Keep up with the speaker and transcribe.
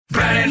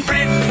and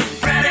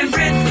Brit. Brad and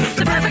Brit,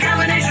 the perfect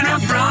combination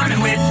of brawn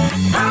and wit.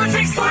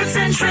 Politics, sports,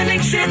 and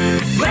trending shit.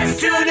 Let's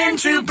tune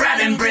into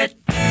Brad and Brit.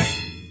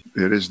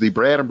 It is the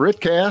Brad and Brit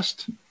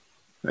cast.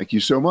 Thank you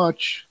so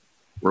much.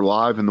 We're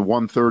live in the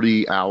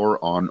 1:30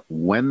 hour on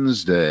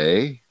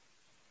Wednesday.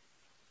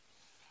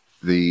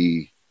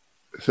 The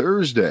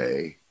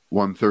Thursday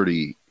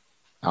 1:30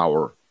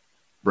 hour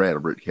Brad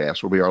and Brit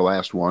cast will be our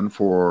last one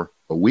for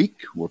a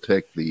week. We'll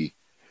take the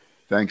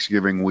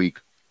Thanksgiving week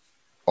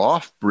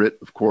off. Brit,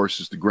 of course,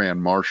 is the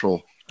Grand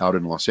Marshal out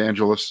in Los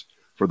Angeles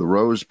for the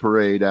Rose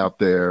Parade out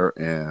there,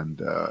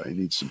 and he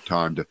needs some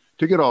time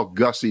to get all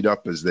gussied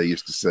up, as they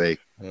used to say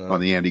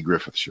on the Andy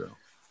Griffith Show.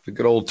 The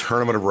good old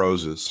Tournament of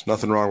Roses.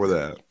 Nothing wrong with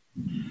that.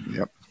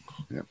 Yep.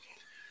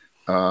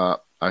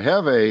 I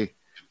have a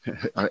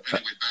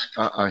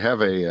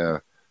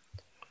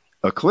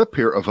clip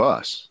here of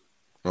us.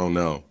 Oh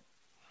no!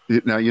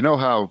 Now you know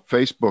how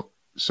Facebook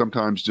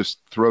sometimes just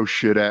throws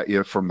shit at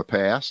you from the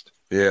past.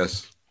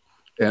 Yes.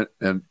 And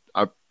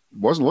I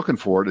wasn't looking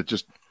for it. It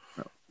just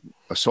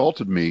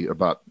assaulted me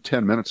about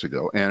 10 minutes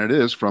ago, and it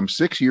is from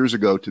 6 years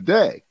ago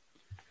today.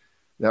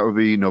 That would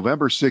be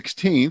November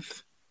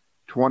 16th.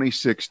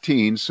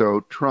 2016,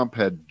 so Trump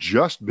had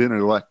just been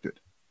elected.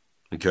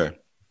 Okay.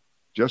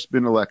 Just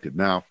been elected.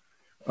 Now,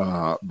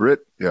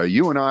 Britt,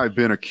 you and I have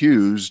been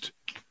accused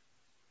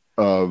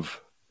of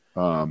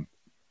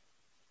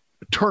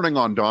turning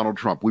on Donald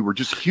Trump. We were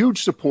just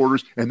huge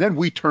supporters, and then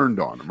we turned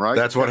on him, right?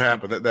 That's what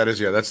happened. That is,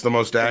 that's the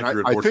most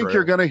accurate I think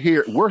you're going to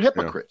hear, we're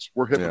hypocrites. Yeah.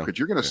 We're hypocrites.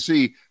 Yeah. You're going to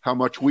see how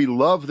much we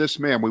love this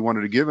man. We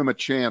wanted to give him a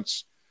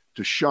chance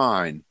to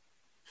shine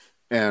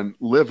and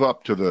live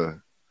up to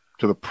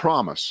the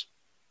promise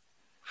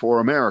for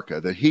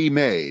America that he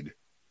made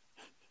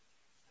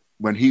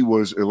when he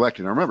was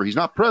elected. Now remember, he's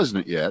not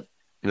president yet.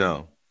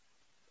 No.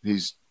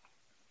 He's,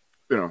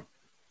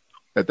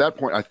 at that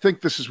point, I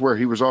think this is where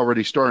he was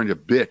already starting to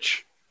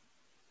bitch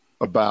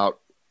about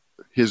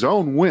his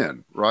own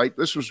win, right?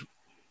 This was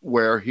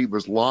where he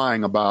was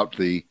lying about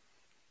the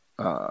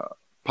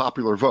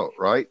popular vote,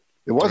 right?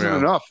 It wasn't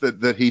enough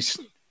that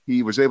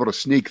he was able to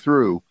sneak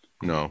through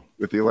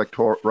with the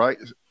electoral, right?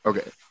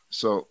 Okay.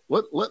 So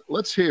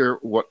let's hear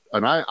what,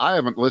 and I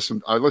haven't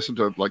listened. I listened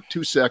to like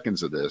 2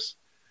 seconds of this.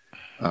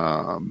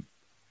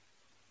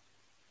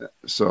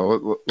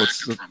 So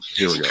let's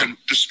here we go. Can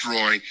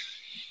destroy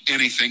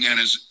anything, and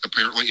is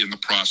apparently in the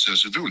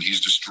process of doing. He's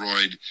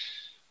destroyed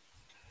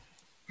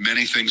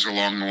many things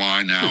along the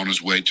line now on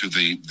his way to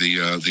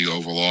the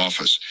Oval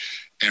Office,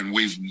 and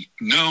we've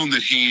known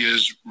that he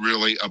is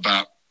really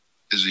about.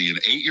 Is he an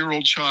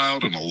 8-year-old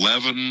child, an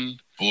 11?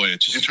 Boy,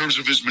 it's just, in terms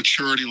of his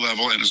maturity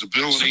level and his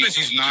ability. Sometimes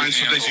he's 9,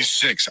 sometimes he's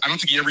 6. I don't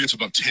think he ever gets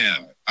above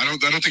 10. I don't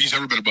think he's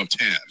ever been above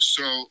 10.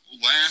 So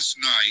last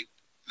night,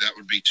 that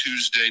would be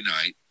Tuesday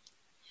night,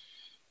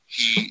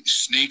 he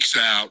sneaks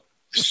out.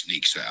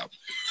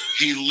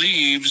 He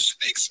leaves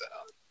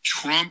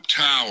Trump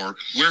Tower,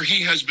 where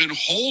he has been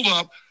holed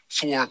up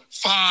for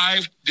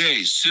 5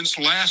 days since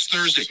last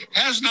Thursday.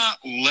 Has not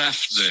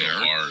left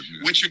there,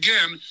 which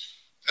again,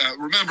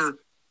 remember,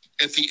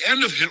 at the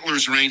end of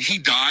Hitler's reign, he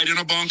died in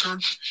a bunker.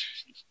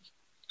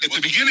 At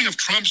the beginning of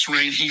Trump's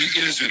reign, he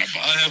is in a bunker.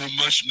 I have a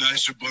much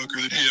nicer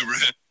bunker than he ever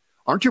had.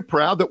 Aren't you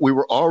proud that we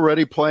were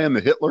already playing the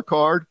Hitler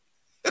card?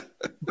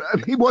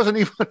 He wasn't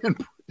even in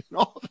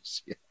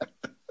office yet.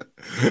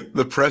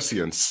 The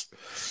prescience.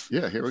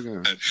 Yeah, here we go.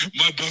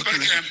 My bunker,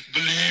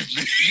 believe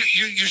me.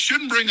 You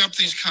shouldn't bring up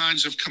these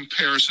kinds of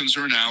comparisons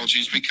or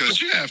analogies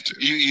because you have to.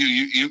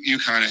 You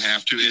kind of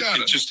have to.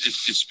 It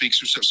speaks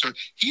for itself. So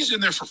he's in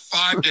there for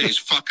 5 days,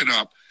 fucking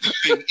up,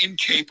 being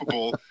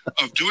incapable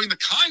of doing the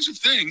kinds of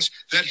things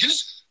that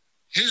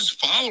his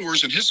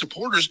followers and his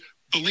supporters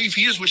believe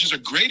he is, which is a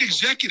great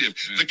executive,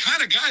 the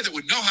kind of guy that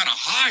would know how to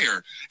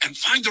hire and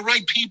find the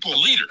right people, a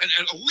leader.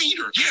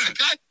 Yeah,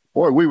 guy.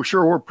 Boy, we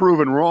were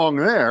proven wrong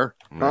there.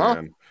 Huh?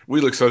 Man,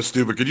 we look so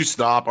stupid. Could you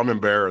stop? I'm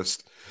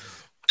embarrassed.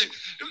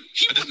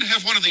 He wouldn't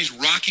have one of these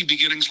rocky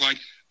beginnings like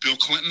Bill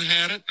Clinton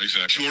had it.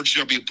 Exactly. George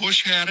W.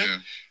 Bush had it.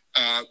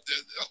 Yeah.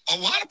 A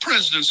lot of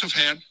presidents have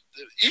had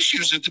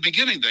issues at the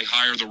beginning. They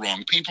hire the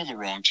wrong people, the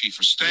wrong chief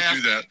of staff.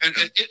 They do that. And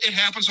it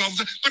happens all the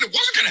time. But it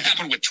wasn't going to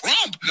happen with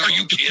Trump. No. Are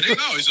you kidding?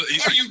 No,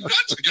 Are you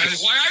nuts?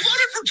 That's why I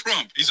voted for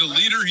Trump. He's a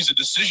leader. He's a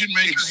decision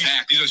maker.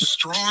 Exactly. He's a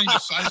strong,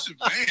 decisive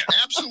man.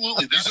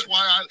 Absolutely. That's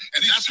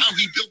that's how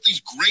he built these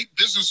great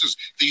businesses,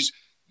 these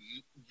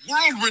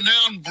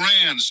world-renowned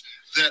brands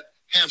that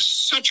have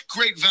such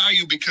great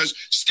value because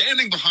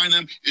standing behind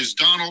them is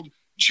Donald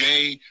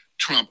J.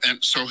 Trump.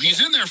 And so he's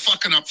in there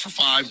fucking up for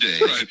 5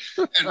 days.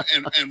 Right.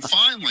 And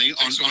finally,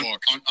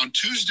 on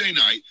Tuesday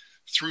night,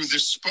 through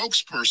this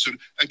spokesperson,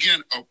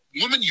 again, a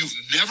woman you've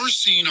never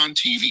seen on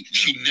TV.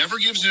 She never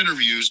gives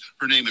interviews.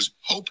 Her name is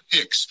Hope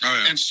Hicks. Oh,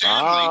 yeah. And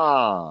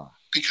sadly,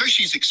 because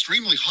she's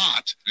extremely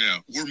hot,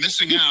 we're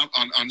missing out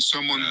on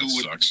someone who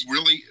would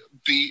really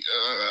be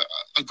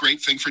a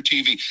great thing for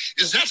TV.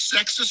 Is that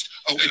sexist?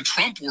 Oh, in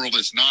Trump world,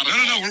 it's not.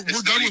 No.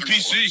 We're done with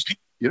PC.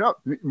 You know,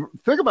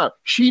 think about it.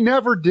 She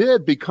never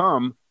did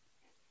become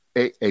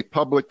a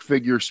public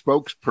figure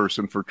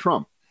spokesperson for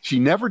Trump. She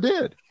never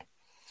did.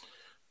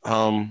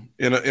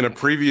 In a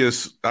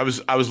previous, I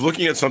was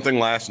looking at something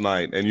last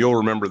night, and you'll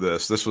remember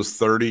this. This was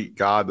 30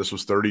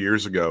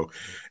 years ago,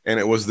 and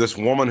it was this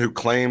woman who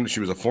claimed she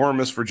was a former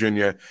Miss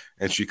Virginia,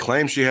 and she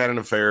claimed she had an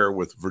affair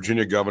with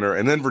Virginia Governor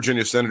and then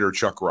Virginia Senator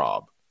Chuck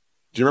Robb.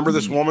 Do you remember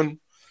this woman?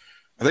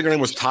 I think her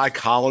name was Ty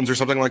Collins or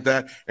something like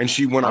that. And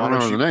she went on. I don't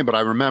know the name, but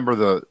I remember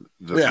the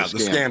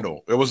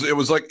scandal. It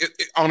was like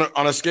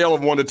on a scale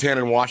of 1 to 10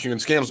 in Washington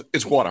scandals,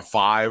 it's what, a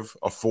 5,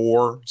 a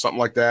 4, something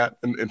like that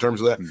in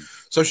terms of that.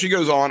 So she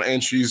goes on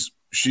and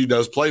she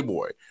does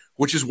Playboy,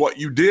 which is what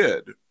you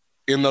did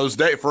in those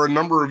days for a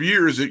number of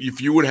years.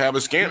 If you would have a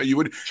scandal, you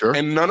would. Sure.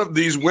 And none of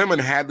these women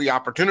had the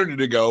opportunity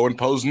to go and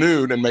pose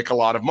nude and make a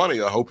lot of money,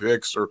 Hope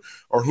Hicks or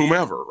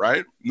whomever,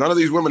 right? None of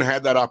these women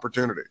had that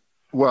opportunity.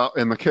 Well,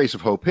 in the case of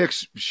Hope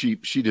Hicks, she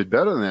did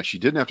better than that. She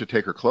didn't have to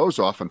take her clothes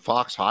off, and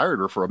Fox hired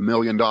her for $1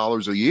 million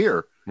a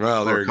year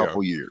for a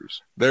couple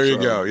years. There you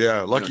go.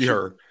 Yeah, lucky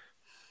her.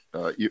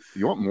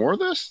 You want more of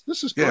this?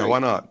 This is great. Yeah, why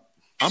not?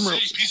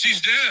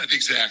 PC's dead.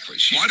 Exactly.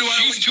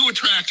 She's too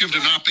attractive to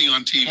not be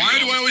on TV. Why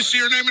do I always see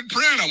her name in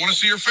print? I want to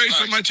see her face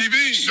on my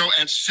TV. So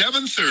at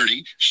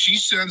 7:30, she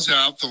sends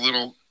out the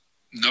little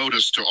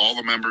notice to all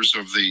the members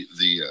of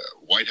the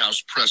White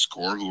House press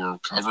corps who are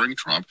covering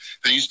Trump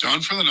that he's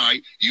done for the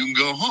night. You can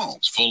go home.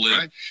 It's full in.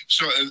 Right?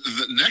 So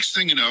the next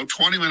thing you know,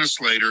 20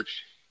 minutes later,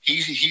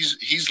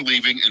 he's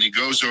leaving, and he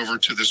goes over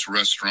to this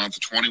restaurant,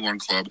 the 21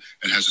 Club,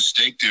 and has a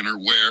steak dinner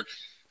where,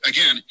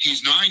 again,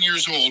 he's 9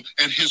 years old,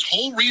 and his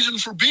whole reason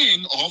for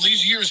being all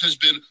these years has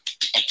been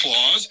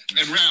applause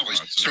and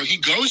rallies. So he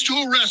goes to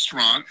a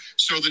restaurant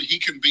so that he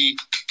can be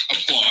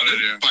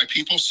applauded by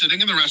people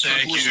sitting in the restaurant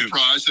who were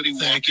surprised that he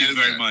walked in. Thank you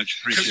very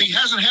much. Because he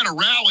hasn't had a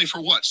rally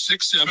for,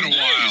 6, 7 days? It's been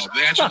a while.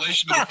 The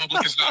adulation of the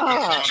public has not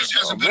been it just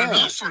hasn't been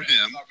enough for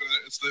him.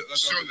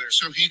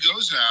 So he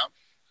goes out,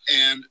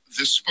 and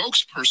this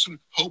spokesperson,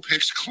 Hope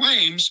Hicks,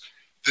 claims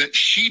that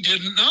she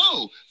didn't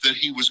know that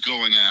he was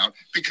going out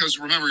because,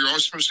 remember, you're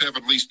always supposed to have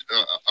at least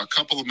a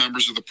couple of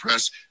members of the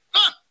press,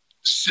 not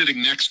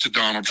sitting next to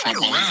Donald Trump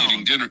while he's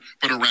eating dinner,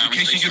 but around in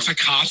case he gets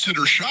accosted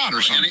or shot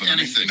or something.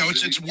 Anything.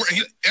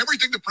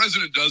 Everything the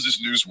president does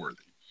is newsworthy.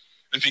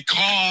 If he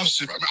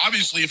coughs,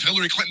 obviously, if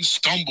Hillary Clinton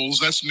stumbles,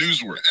 that's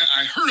newsworthy.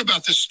 I heard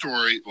about this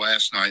story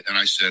last night, and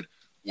I said,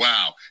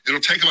 wow, it'll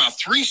take about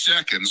 3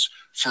 seconds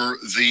for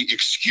the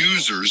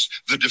excusers,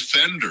 the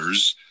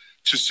defenders,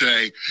 to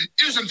say,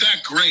 isn't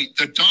that great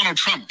that Donald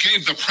Trump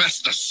gave the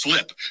press the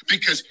slip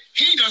because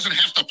he doesn't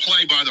have to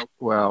play by the...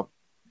 Well,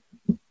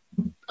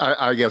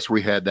 I guess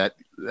we had that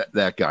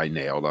guy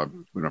nailed.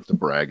 We don't have to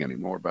brag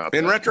anymore about that.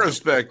 In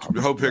retrospect,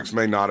 Hope Hicks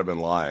may not have been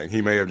lying.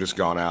 He may have just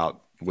gone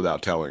out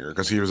without telling her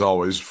because he was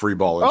always free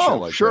balling shit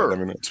like sure. that. I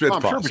mean, it's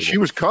possible. Sure, but she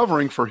was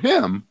covering for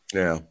him.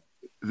 Yeah.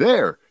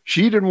 There.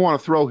 She didn't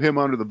want to throw him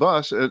under the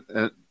bus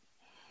and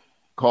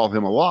call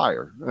him a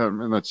liar.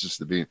 And that's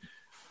just I'm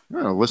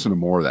going to listen to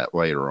more of that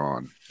later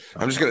on.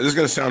 This is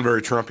going to sound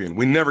very Trumpian.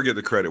 We never get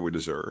the credit we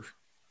deserve.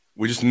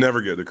 We just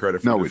never get the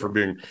credit for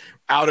being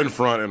out in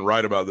front and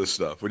right about this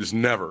stuff. We just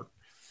never.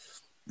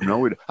 No,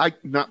 we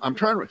don't. I'm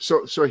trying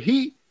to. So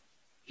he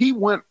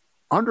went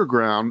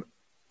underground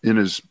in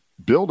his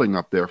building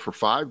up there for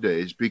 5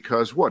 days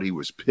because what? He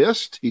was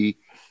pissed. He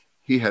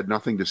had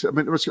nothing to say. I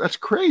mean, that's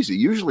crazy.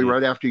 Usually,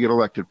 right after you get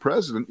elected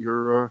president,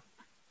 you're.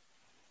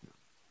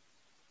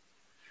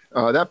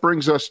 That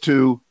brings us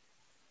to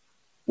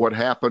what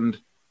happened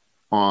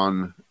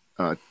on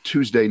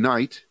Tuesday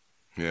night.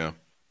 Yeah.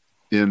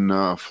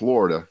 In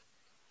Florida.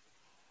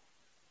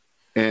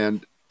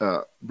 And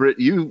Britt,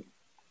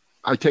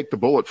 I take the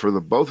bullet for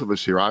the both of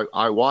us here.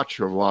 I watch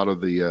a lot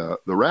of the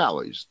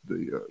rallies,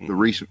 the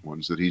recent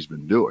ones that he's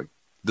been doing.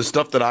 The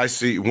stuff that I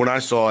see, when I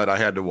saw it, I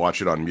had to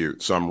watch it on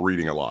mute, so I'm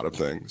reading a lot of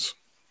things.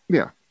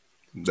 Yeah.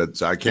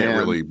 I can't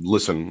really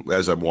listen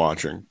as I'm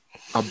watching.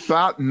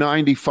 About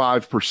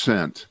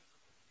 95%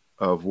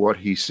 of what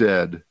he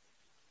said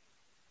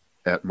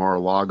at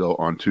Mar-a-Lago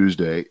on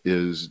Tuesday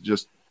is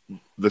just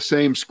the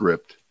same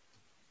script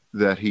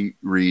that he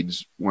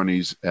reads when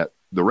he's at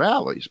the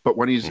rallies. But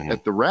when he's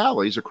at the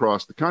rallies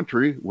across the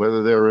country,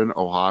 whether they're in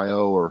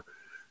Ohio or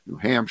New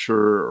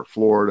Hampshire or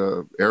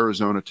Florida,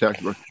 Arizona,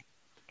 Texas,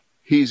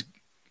 he's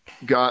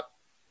got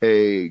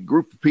a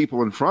group of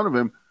people in front of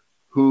him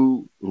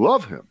who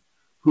love him,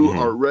 who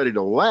are ready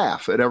to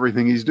laugh at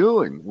everything he's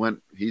doing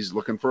when he's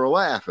looking for a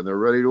laugh, and they're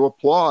ready to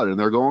applaud, and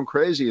they're going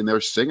crazy, and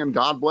they're singing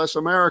God Bless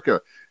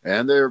America,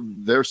 and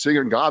they're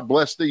singing God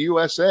Bless the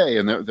USA,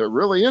 and they're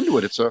really into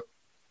it. It's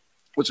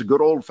a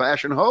good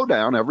old-fashioned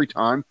hoedown every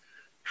time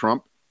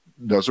Trump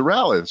does a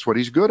rally. That's what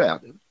he's good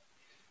at.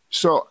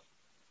 So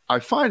I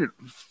find it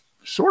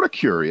sort of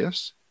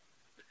curious,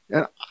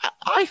 and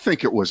I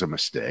think it was a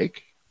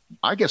mistake.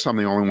 I guess I'm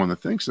the only one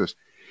that thinks this.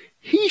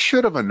 He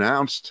should have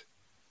announced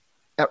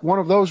at one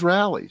of those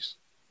rallies.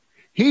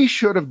 He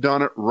should have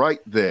done it right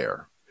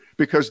there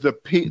because the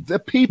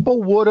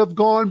people would have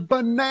gone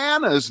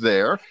bananas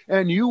there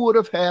and you would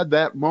have had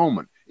that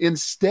moment.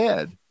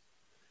 Instead,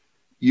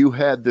 you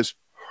had this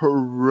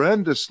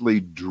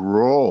horrendously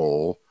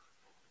droll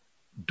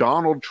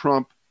Donald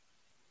Trump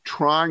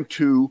trying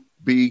to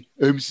be,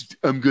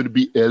 I'm going to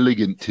be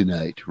elegant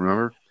tonight.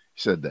 Remember?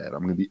 He said that.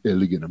 I'm going to be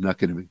elegant. I'm not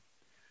going to be.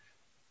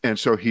 And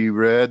so he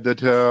read the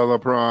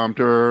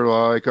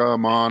teleprompter like a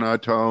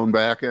monotone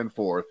back and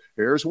forth.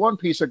 Here's one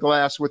piece of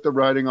glass with the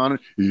writing on it.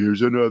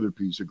 Here's another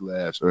piece of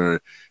glass.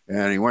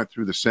 And he went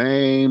through the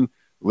same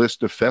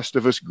list of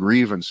Festivus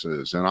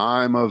grievances. And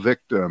I'm a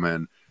victim.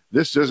 And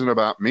this isn't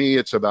about me.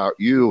 It's about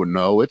you.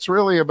 No, it's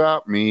really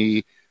about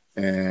me.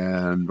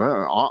 And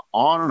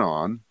on and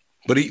on.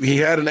 But he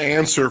had an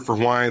answer for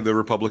why the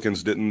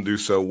Republicans didn't do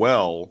so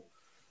well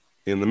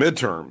in the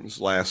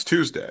midterms last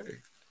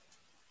Tuesday.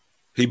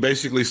 He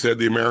basically said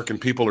the American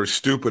people are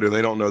stupid and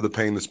they don't know the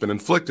pain that's been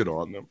inflicted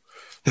on them.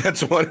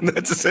 That's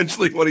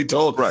essentially what he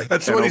told. Right.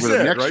 That's what he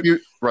said.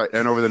 Right.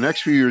 And over the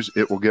next few years,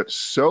 it will get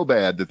so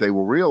bad that they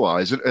will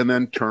realize it and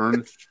then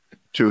turn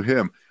to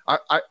him.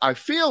 I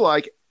feel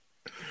like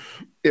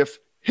if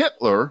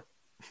Hitler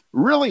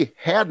really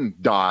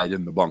hadn't died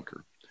in the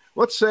bunker,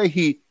 let's say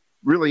he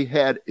really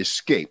had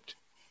escaped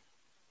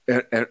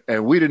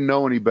and we didn't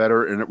know any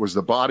better and it was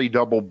the body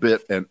double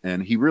bit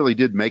and he really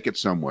did make it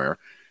somewhere.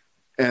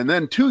 And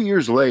then 2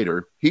 years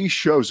later, he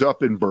shows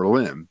up in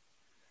Berlin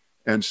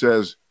and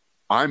says,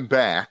 I'm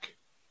back.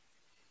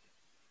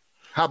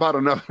 How about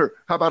another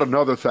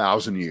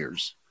 1,000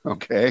 years?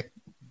 Okay.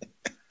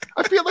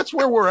 I feel that's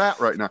where we're at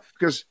right now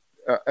because,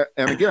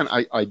 and again,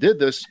 I did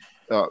this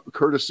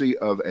courtesy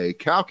of a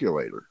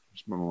calculator.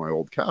 It's one of my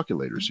old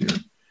calculators here.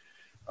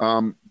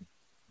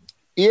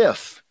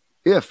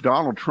 If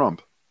Donald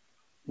Trump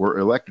were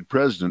elected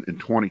president in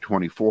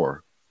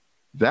 2024,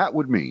 that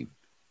would mean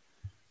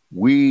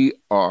we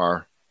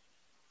are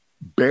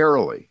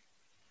barely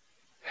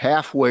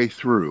halfway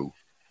through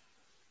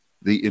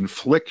the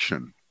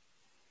infliction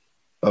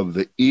of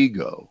the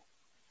ego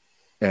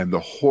and the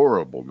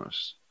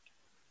horribleness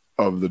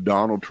of the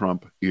Donald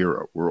Trump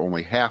era. We're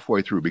only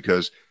halfway through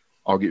because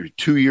I'll give you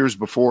 2 years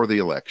before the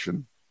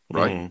election,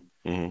 right?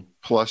 Mm-hmm.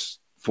 Plus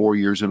 4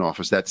 years in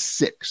office. That's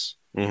 6.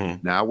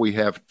 Mm-hmm. Now we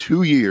have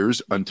 2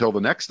 years until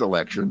the next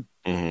election,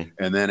 and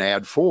then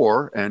add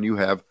 4, and you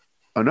have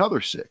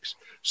another 6.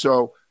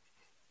 So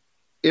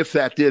if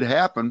that did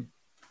happen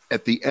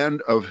at the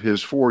end of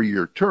his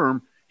 4-year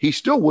term, he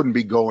still wouldn't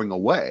be going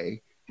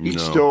away. He'd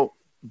still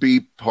be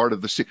part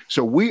of the.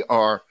 So we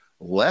are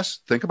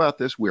think about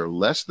this, we are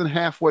less than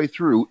halfway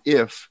through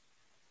if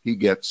he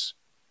gets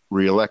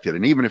reelected.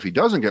 And even if he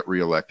doesn't get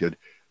reelected,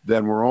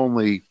 then we're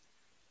only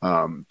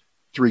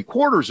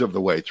 3/4 of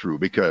the way through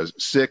because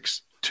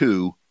 6,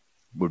 2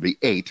 would be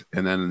 8.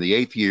 And then in the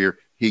 8th year,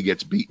 he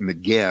gets beaten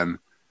again.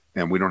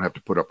 And we don't have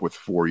to put up with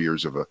 4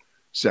 years of a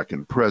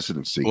second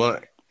presidency. Well,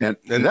 and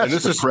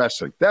that's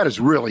depressing. That is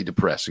really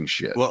depressing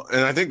shit. Well,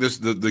 and I think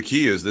the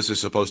key is this is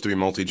supposed to be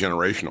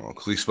multi-generational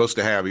because he's supposed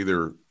to have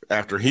either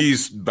after he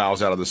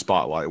bows out of the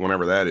spotlight,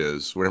 whenever that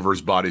is, whenever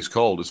his body's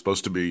cold, it's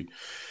supposed to be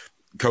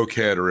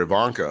Cokehead or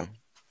Ivanka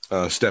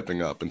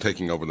stepping up and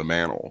taking over the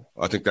mantle.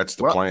 I think that's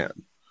the plan.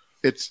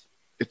 It's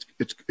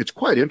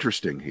quite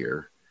interesting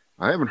here.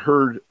 I haven't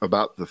heard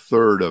about the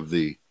third of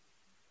the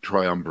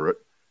triumvirate,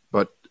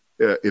 but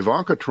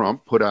Ivanka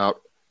Trump put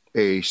out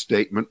a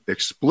statement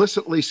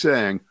explicitly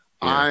saying,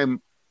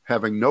 I'm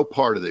having no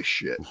part of this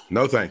shit.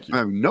 No, thank you. I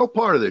have no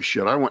part of this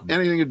shit. I don't want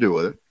anything to do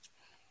with it.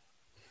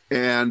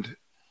 And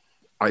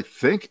I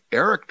think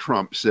Eric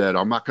Trump said,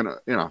 I'm not going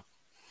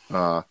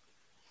to,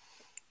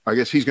 I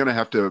guess he's going to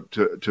have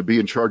to be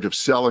in charge of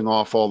selling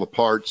off all the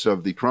parts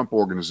of the Trump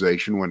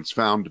organization when it's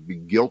found to be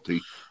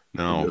guilty.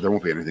 No, there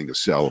won't be anything to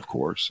sell, of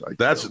course.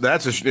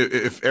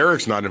 If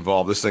Eric's not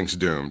involved, this thing's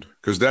doomed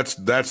because that's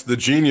the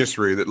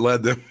geniusry that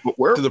led them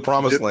to the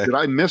promised land. Did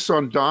I miss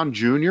on Don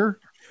Jr.?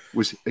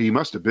 He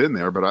must have been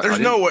there, but there's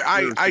no way.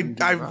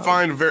 I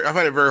find it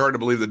very hard to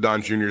believe that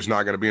Don Jr. is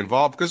not going to be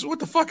involved because what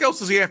the fuck else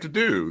does he have to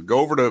do? Go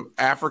over to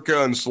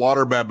Africa and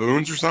slaughter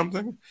baboons or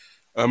something?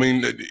 I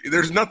mean,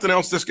 there's nothing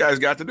else this guy's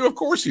got to do. Of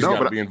course, he's got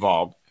to be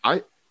involved.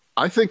 I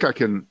think I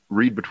can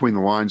read between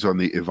the lines on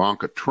the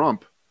Ivanka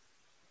Trump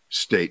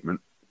statement,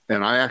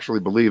 and I actually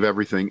believe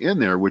everything in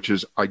there, which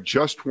is I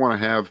just want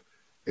to have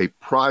a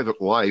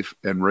private life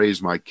and raise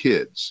my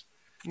kids.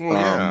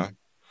 Well,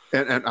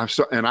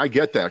 and I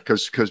get that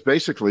because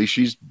basically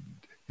she's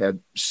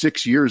had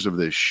 6 years of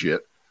this shit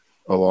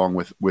along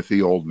with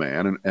the old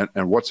man,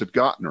 and what's it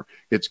gotten her?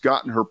 It's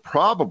gotten her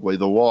probably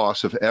the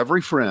loss of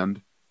every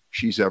friend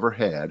she's ever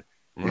had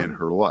in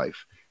her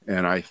life,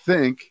 and I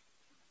think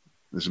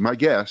this is my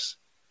guess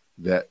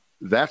that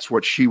that's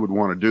what she would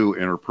want to do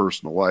in her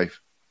personal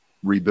life.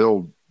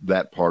 Rebuild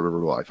that part of her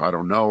life. I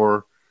don't know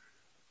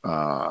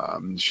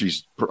her.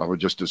 She's probably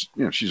just as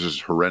she's as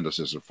horrendous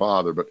as her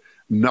father, but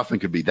nothing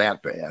could be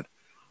that bad.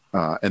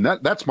 And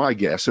that's my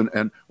guess.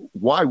 And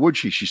why would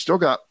she? She's still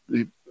got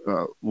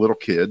little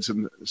kids,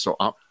 and so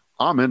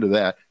I'm into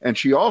that. And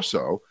she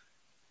also,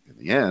 in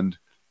the end,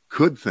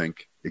 could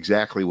think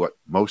exactly what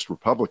most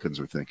Republicans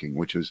are thinking,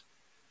 which is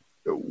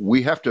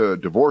we have to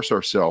divorce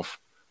ourselves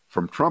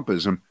from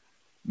Trumpism.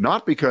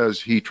 Not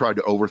because he tried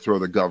to overthrow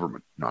the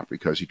government, not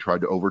because he tried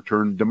to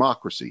overturn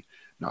democracy,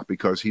 not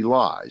because he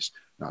lies,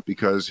 not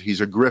because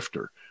he's a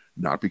grifter,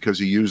 not because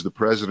he used the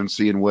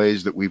presidency in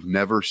ways that we've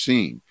never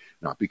seen,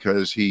 not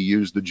because he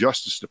used the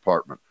Justice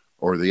Department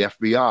or the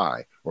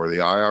FBI or the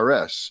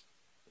IRS.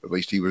 At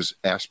least he was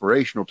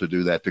aspirational to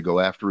do that, to go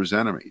after his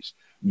enemies.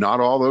 Not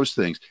all those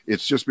things.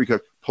 It's just because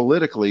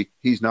politically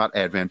he's not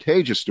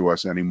advantageous to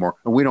us anymore,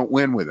 and we don't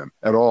win with him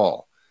at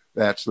all.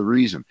 That's the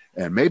reason.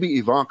 And maybe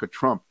Ivanka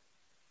Trump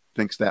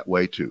thinks that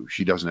way too.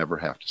 She doesn't ever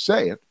have to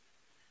say it,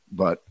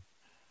 but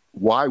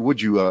why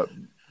would you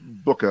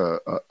book a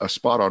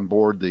spot on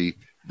board the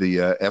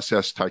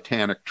SS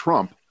Titanic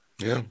Trump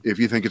if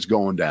you think it's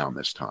going down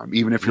this time,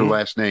 even if your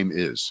last name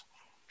is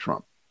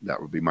Trump? That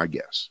would be my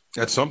guess.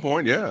 At some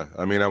point, yeah.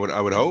 I mean, I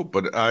would hope,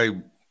 but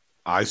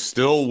I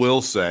still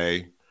will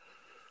say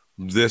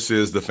this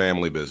is the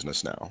family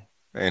business now.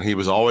 And he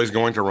was always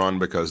going to run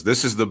because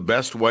this is the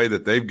best way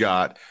that they've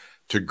got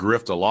to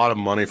grift a lot of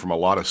money from a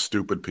lot of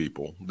stupid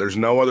people. There's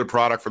no other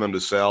product for them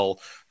to sell.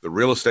 The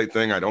real estate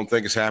thing, I don't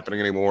think is happening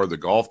anymore. The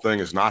golf thing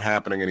is not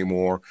happening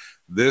anymore.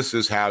 This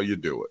is how you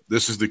do it.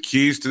 This is the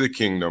keys to the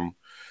kingdom.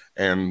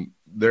 And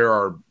there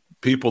are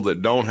people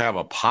that don't have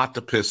a pot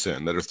to piss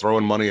in that are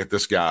throwing money at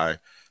this guy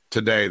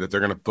today that they're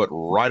going to put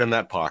right in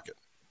that pocket.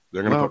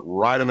 They're going to put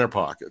right in their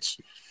pockets.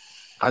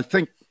 I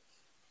think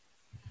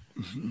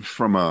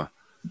from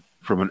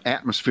an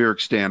atmospheric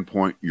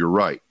standpoint, you're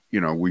right. You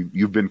know,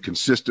 you've been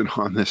consistent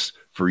on this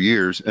for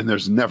years, and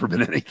there's never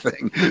been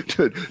anything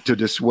to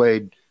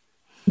dissuade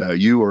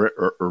you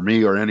or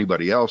me or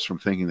anybody else from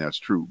thinking that's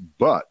true.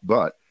 But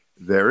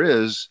there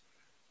is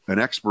an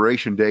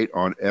expiration date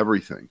on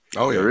everything.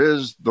 Oh, yeah. There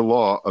is the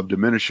law of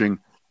diminishing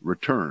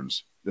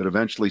returns that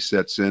eventually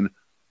sets in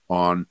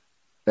on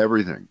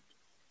everything.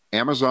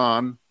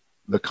 Amazon,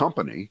 the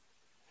company,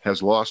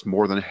 has lost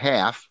more than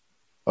half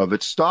of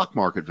its stock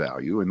market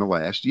value in the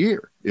last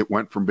year. It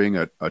went from being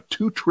a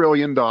 $2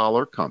 trillion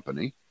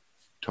company,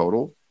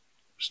 total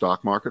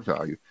stock market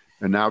value,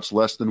 and now it's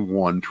less than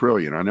 $1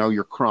 trillion. I know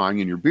you're crying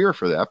in your beer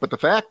for that, but the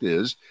fact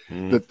is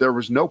that there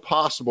was no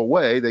possible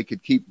way they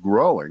could keep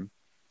growing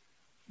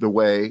the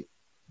way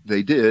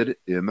they did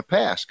in the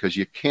past, because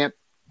you can't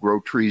grow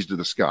trees to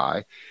the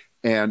sky.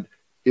 And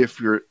if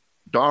you're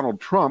Donald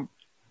Trump,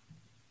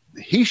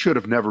 he should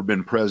have never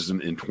been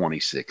president in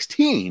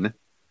 2016,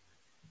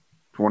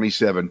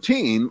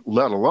 2017,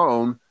 let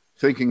alone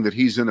thinking that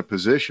he's in a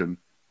position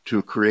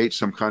to create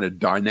some kind of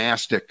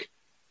dynastic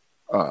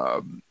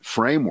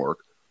framework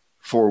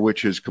for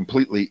which his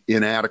completely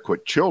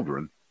inadequate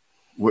children.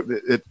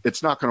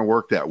 It's not going to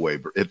work that way.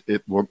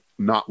 It will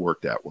not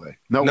work that way.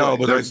 No way.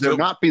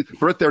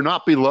 But they're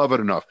not beloved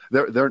enough.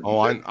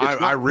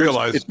 I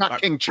realize it's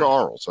not King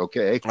Charles.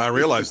 Okay, I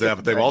realize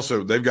that, but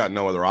they've got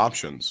no other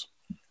options.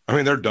 I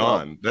mean, they're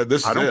done. I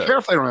don't care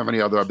if they don't have any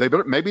other.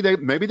 Maybe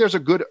there's a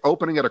good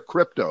opening at a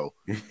crypto,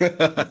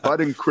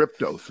 budding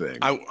crypto thing.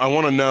 I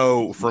want to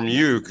know from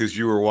you, because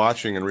you were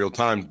watching in real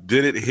time.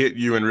 Did it hit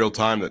you in real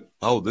time that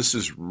this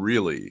is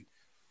really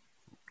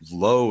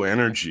low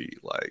energy?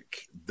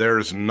 Like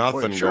there's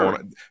nothing going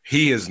on.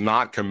 He is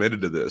not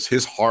committed to this.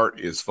 His heart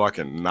is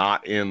fucking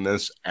not in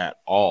this at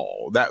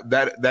all.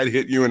 That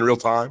hit you in real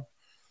time?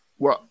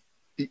 Well,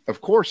 of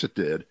course it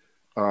did.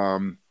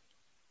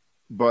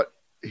 But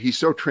he's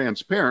so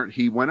transparent.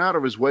 He went out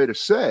of his way to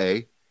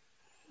say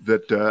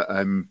that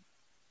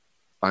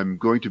I'm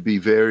going to be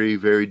very,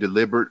 very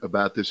deliberate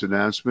about this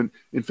announcement.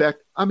 In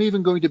fact, I'm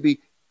even going to be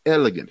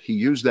elegant. He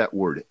used that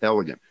word,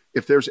 elegant.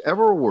 If there's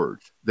ever a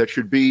word that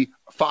should be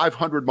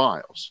 500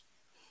 miles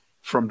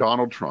from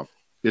Donald Trump,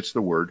 it's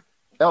the word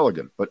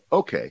elegant. But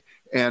okay.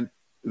 And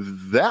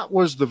that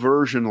was the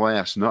version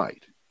last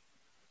night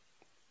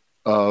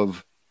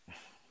of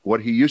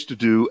what he used to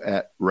do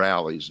at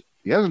rallies.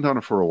 He hasn't done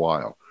it for a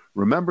while.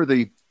 Remember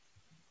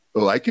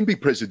I can be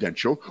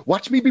presidential.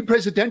 Watch me be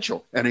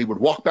presidential. And he would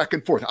walk back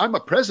and forth. I'm a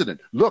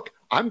president. Look,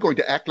 I'm going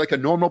to act like a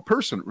normal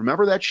person.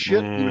 Remember that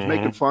shit? He was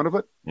making fun of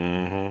it.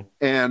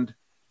 And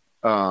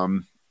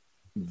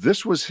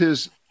this was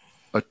his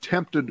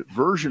attempted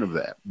version of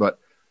that. But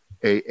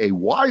a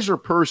wiser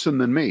person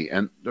than me,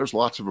 and there's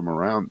lots of them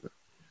around,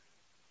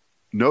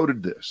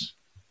 noted this.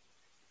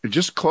 And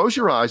just close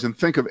your eyes and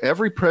think of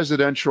every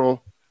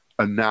presidential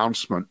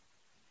announcement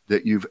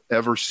that you've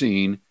ever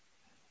seen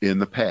in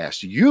the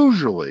past.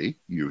 Usually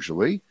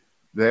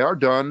they are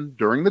done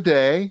during the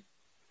day.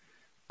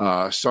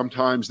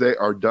 Sometimes they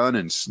are done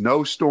in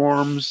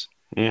snowstorms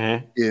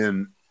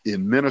in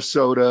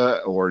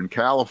Minnesota or in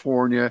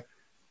California.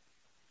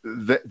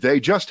 They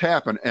just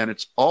happen, and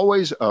it's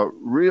always a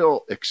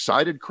real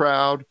excited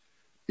crowd.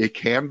 It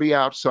can be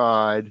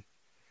outside,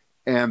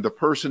 and the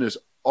person is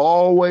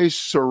always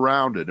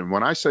surrounded. And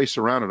when I say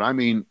surrounded, I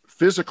mean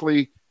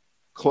physically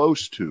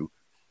close to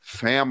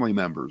family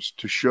members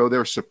to show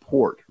their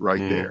support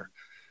right there.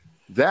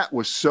 That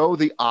was so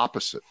the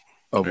opposite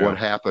of what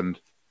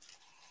happened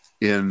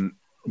in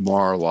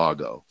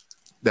Mar-a-Lago.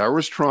 There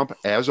was Trump,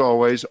 as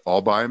always,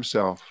 all by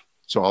himself.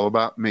 It's all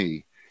about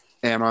me.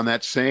 And on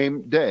that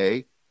same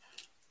day,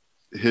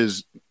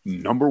 his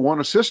number one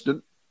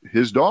assistant,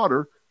 his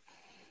daughter,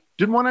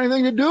 didn't want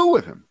anything to do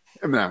with him.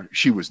 Now,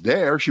 she was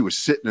there. She was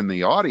sitting in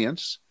the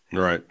audience.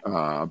 Right.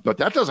 But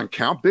that doesn't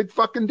count. Big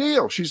fucking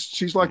deal.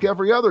 She's like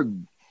every other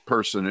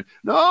person.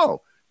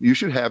 No, you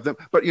should have them.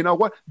 But you know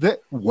what?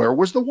 Where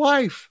was the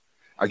wife?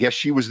 I guess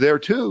she was there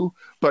too.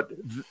 But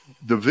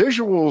the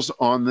visuals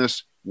on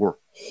this were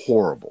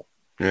horrible.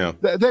 Yeah.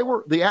 They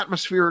were, the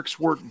atmospherics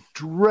were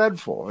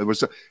dreadful. It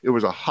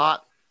was a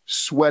hot,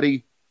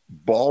 sweaty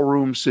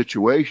ballroom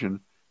situation.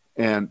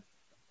 And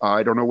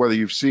I don't know whether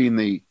you've seen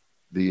the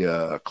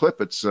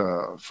clip. It's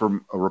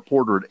from a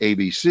reporter at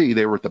ABC.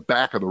 They were at the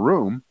back of the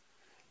room,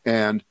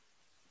 and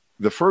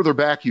the further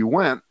back you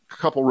went, a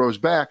couple rows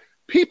back,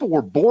 people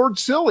were bored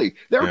silly.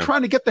 They were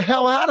trying to get the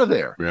hell out of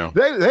there. Yeah.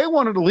 They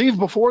wanted to leave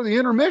before the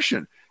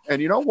intermission.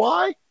 And you know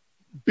why?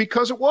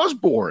 Because it was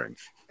boring.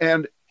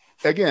 And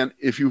again,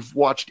 if you've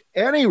watched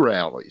any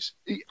rallies,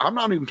 I'm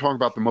not even talking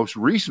about the most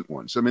recent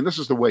ones. I mean, this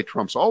is the way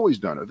Trump's always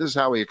done it. This is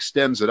how he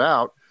extends it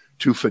out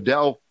to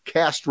Fidel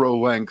Castro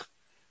length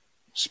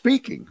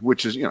speaking,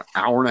 which is,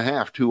 hour and a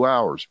half, 2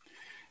 hours.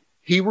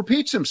 He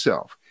repeats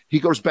himself. He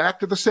goes back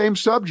to the same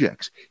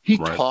subjects. He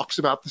talks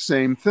about the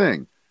same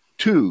thing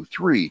 2,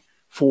 3,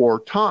 4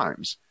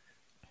 times.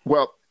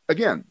 Well,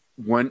 again,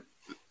 when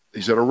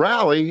he's at a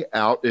rally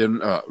out in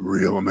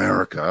real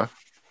America,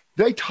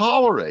 they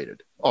tolerate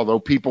it, although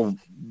people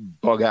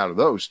bug out of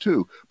those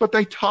too, but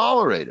they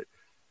tolerate it.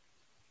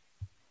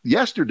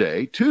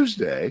 Yesterday,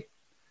 Tuesday,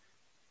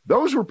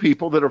 those were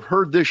people that have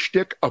heard this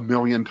shtick a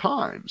million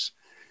times.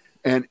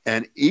 And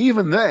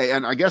even they,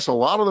 and I guess a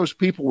lot of those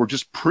people were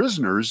just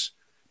prisoners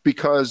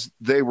because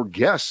they were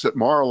guests at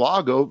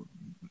Mar-a-Lago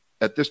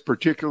at this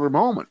particular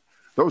moment.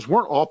 Those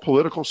weren't all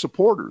political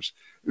supporters.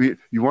 You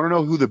want to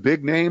know who the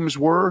big names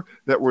were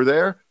that were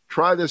there?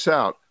 Try this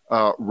out.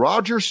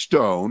 Roger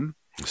Stone.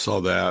 I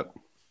saw that.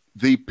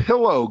 The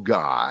Pillow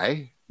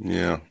Guy.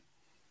 Yeah.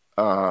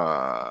 What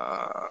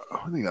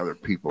are the other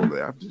people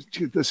there?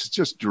 This is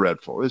just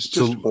dreadful. It's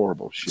just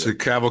horrible shit. It's a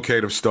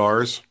cavalcade of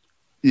stars.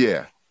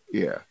 Yeah.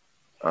 In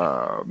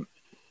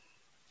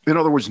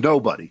other words,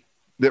 nobody.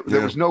 There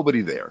was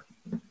nobody there.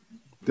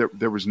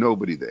 There was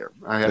nobody there.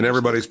 And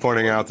everybody's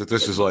pointing out that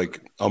this is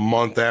like a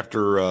month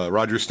after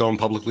Roger Stone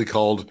publicly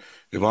called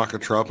Ivanka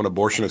Trump an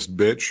abortionist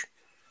bitch.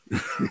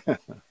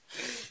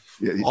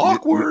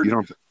 Awkward.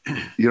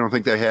 You don't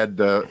think they had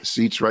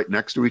seats right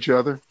next to each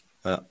other?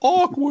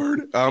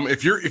 Awkward.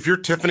 If you're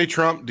Tiffany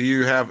Trump, do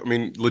you have? I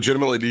mean,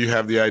 legitimately, do you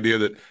have the idea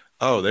that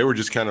they were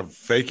just kind of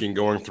faking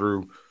going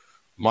through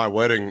my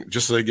wedding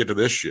just so they get to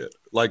this shit?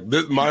 Like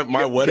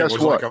my wedding was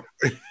what? like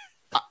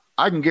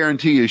I can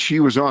guarantee you she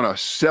was on a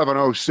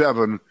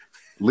 707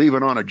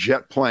 leaving on a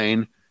jet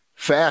plane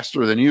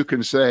faster than you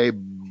can say,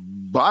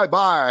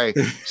 bye-bye,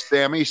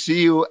 Sammy.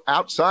 See you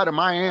outside of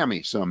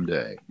Miami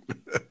someday.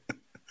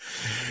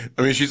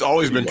 I mean, she's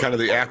always been kind of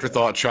the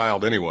afterthought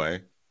child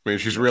anyway. I mean,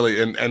 she's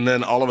really, and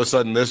then all of a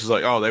sudden this is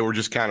like, they were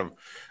just kind of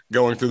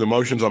going through the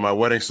motions on my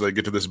wedding so they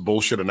get to this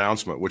bullshit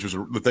announcement, which was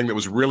the thing that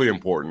was really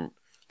important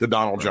to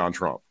Donald John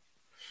Trump.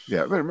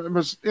 Yeah, it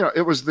was,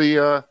 it was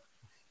the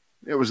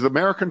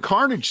American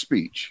Carnage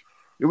speech.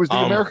 It was the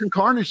American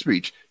Carnage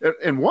speech.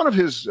 And one of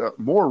his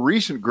more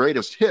recent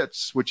greatest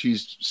hits, which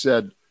he's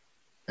said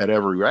at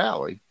every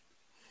rally,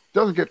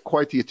 doesn't get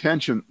quite the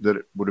attention that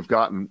it would have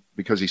gotten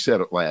because he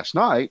said it last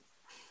night,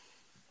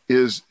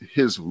 is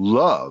his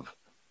love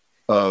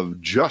of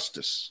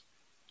justice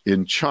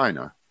in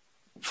China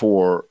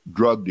for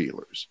drug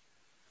dealers.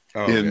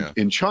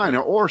 In China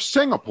or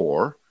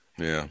Singapore,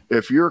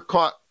 if you're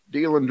caught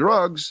dealing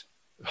drugs,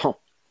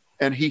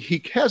 and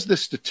he has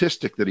this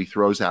statistic that he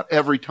throws out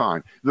every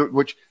time,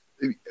 which,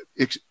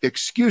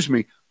 excuse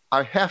me,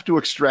 I have to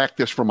extract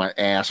this from my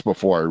ass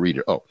before I read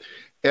it.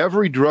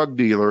 Every drug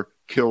dealer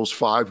kills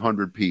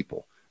 500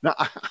 people. Now,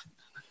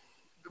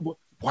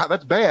 wow,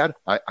 that's bad.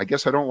 I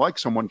guess I don't like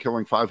someone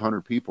killing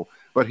 500 people.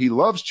 But he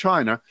loves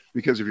China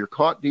because if you're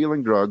caught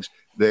dealing drugs,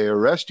 they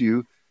arrest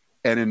you,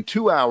 and in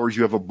 2 hours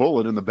you have a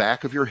bullet in the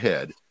back of your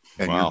head,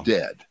 and you're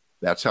dead.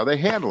 That's how they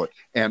handle it.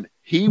 And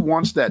he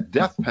wants that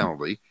death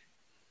penalty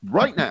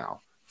right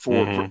now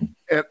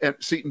and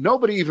see,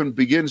 nobody even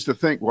begins to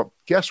think, well,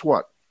 guess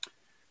what?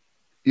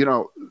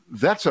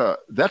 That's a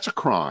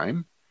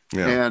crime.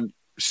 And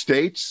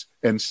states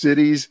and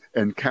cities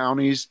and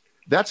counties,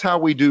 that's how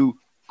we do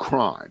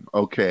crime.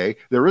 Okay.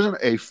 There isn't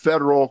a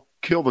federal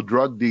kill the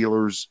drug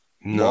dealers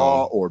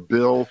law or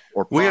bill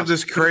or we have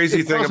this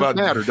crazy thing about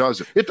matter,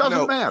 does it? It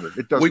doesn't matter.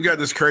 It doesn't. We've got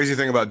this crazy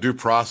thing about due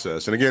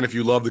process. And again, if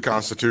you love the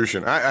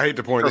Constitution, I hate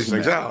to point these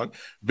things out.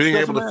 Being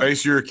able to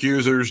face your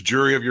accusers,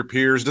 jury of your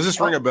peers. Does this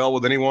ring a bell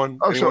with anyone?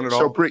 Anyone at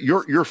all? So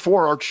you're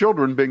for our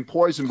children being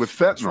poisoned with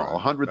fentanyl,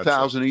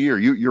 100,000 a year.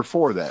 You're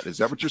for that. Is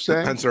that what you're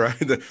saying? That's right.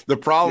 The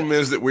problem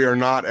is that we are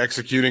not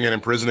executing and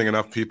imprisoning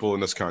enough people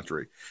in this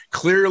country.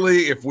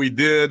 Clearly, if we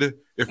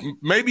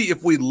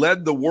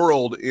led the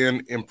world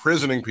in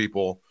imprisoning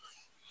people.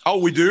 Oh,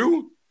 we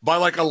do? By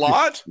like a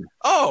lot?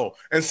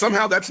 And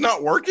somehow that's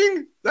not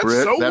working? That's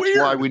Britt, so weird. That's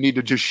why we need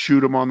to just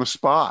shoot them on the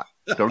spot.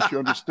 Don't you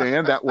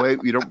understand? That way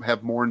you don't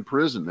have more in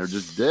prison. They're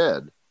just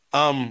dead.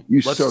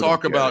 Let's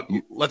talk about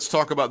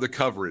the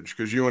coverage,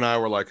 because you and I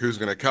were like, who's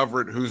going to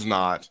cover it, who's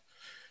not.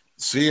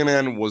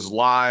 CNN was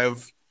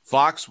live,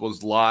 Fox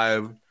was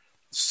live,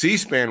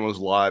 C-SPAN was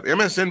live.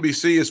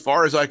 MSNBC, as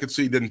far as I could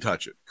see, didn't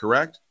touch it.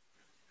 Correct?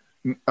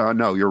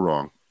 No, you're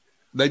wrong.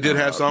 They did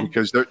have some,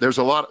 because there's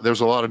a lot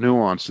of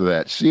nuance to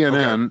that.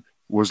 CNN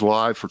was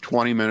live for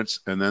 20 minutes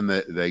and then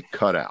they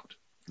cut out.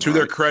 To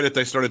their credit,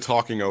 they started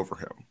talking over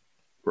him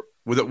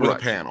with a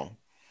panel.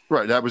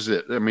 Right, that was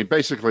it. I mean,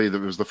 basically, it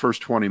was the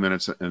first 20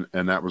 minutes, and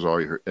that was all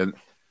you heard. And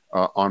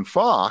on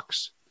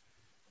Fox,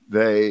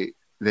 they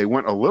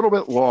went a little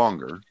bit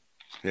longer.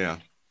 Yeah.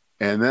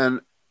 And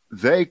then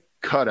they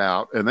cut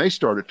out, and they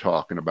started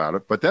talking about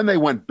it, but then they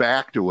went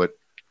back to it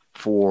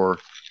for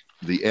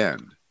the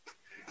end.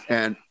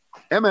 And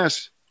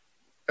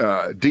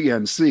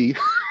DNC,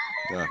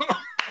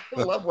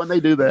 I love when they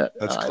do that.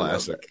 That's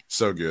classic.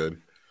 So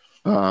good.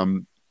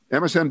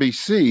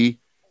 MSNBC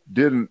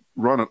didn't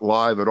run it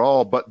live at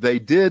all, but they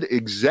did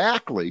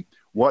exactly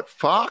what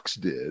Fox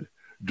did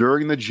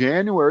during the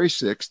January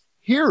 6th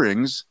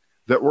hearings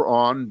that were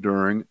on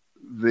during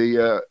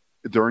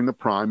the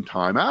prime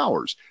time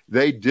hours.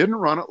 They didn't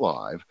run it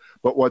live,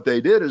 but what they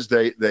did is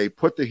they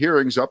put the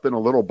hearings up in a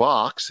little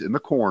box in the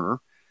corner,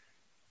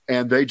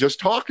 and they just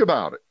talked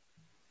about it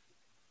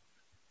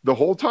the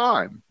whole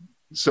time.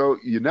 So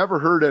you never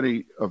heard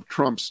any of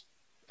Trump's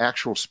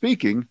actual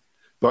speaking,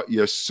 but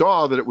you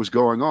saw that it was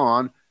going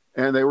on,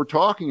 and they were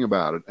talking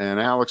about it. And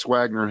Alex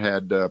Wagner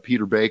had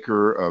Peter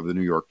Baker of the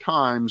New York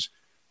Times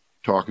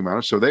talking about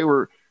it. So they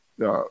were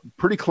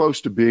pretty close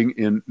to being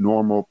in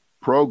normal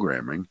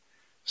programming.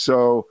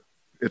 So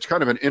it's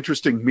kind of an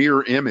interesting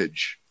mirror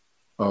image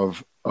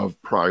of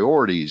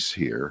priorities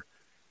here.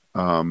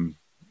 In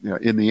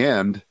the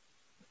end,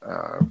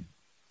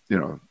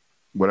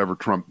 whatever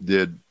Trump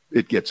did,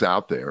 it gets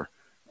out there.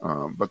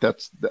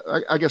 But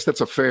I guess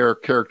that's a fair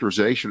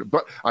characterization.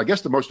 But I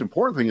guess the most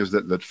important thing is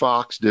that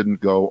Fox didn't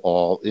go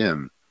all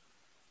in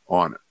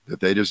on it, that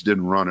they just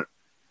didn't run it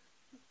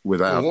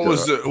without. What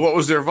was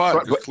their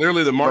vibe? But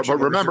clearly the march. But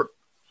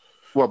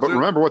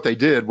remember what they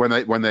did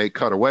when they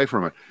cut away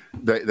from it.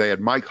 They had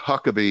Mike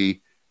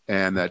Huckabee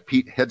and that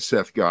Pete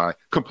Hegseth guy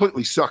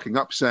completely sucking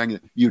up,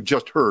 saying you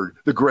just heard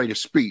the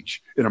greatest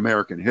speech in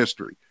American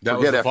history.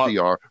 Forget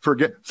FDR,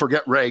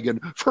 forget Reagan,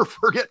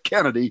 forget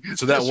Kennedy.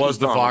 So that was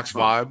the Fox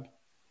vibe,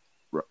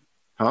 right.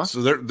 Huh?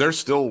 So they're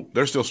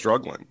still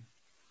struggling,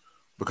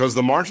 because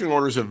the marching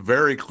orders have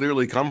very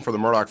clearly come for the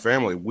Murdoch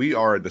family. We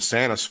are a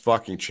DeSantis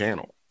fucking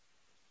channel.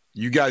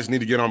 You guys need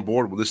to get on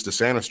board with this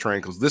DeSantis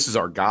train, because this is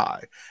our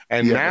guy.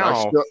 And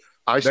now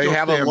they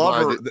have a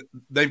lover.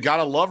 They've got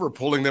a lover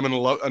pulling them in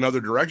another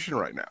direction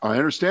right now. I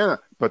understand that,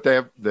 but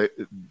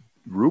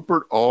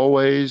Rupert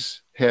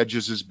always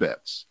hedges his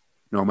bets,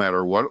 no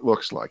matter what it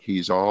looks like.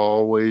 He's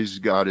always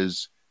got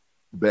his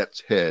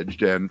bets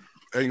hedged, and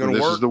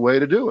this is the way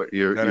to do it.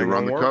 You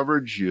run the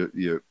coverage,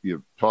 you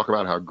talk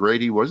about how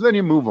great he was, then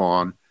you move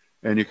on,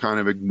 and you kind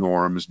of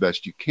ignore him as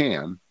best you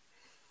can.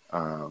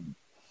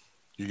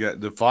 You got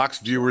the Fox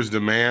viewers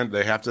demand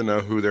they have to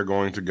know who they're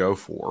going to go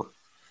for.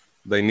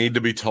 They need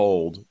to be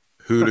told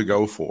who to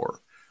go for.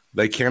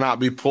 They cannot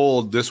be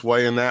pulled this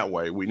way and that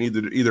way. We need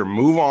to either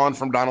move on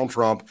from Donald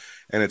Trump,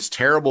 and it's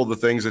terrible the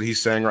things that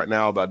he's saying right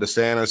now about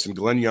DeSantis and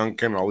Glenn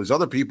Youngkin and all these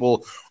other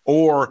people,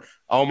 or,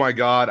 oh my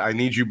God, I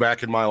need you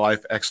back in my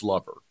life,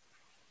 ex-lover.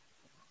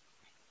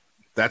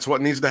 That's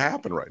what needs to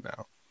happen right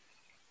now.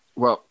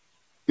 Well,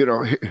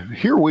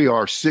 here we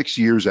are 6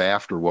 years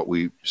after what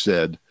we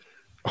said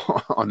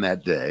on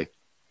that day.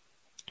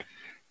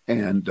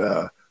 And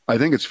I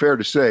think it's fair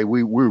to say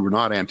we were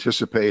not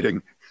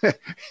anticipating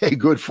a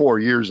good 4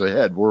 years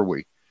ahead, were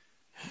we?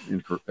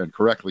 And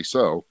correctly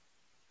so.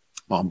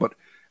 But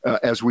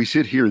as we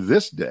sit here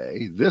this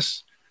day,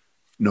 this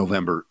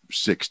November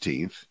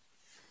 16th,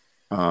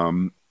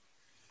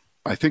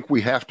 I think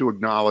we have to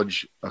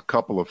acknowledge a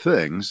couple of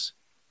things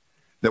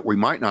that we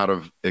might not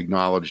have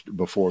acknowledged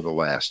before the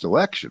last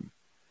election,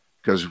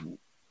 because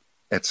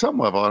at some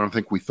level, I don't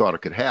think we thought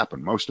it could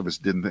happen. Most of us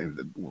didn't think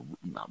that we're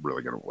not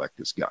really going to elect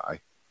this guy.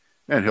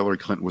 And Hillary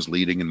Clinton was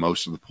leading in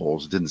most of the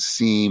polls. It didn't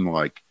seem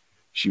like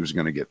she was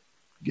going to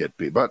get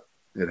beat, but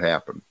it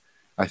happened.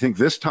 I think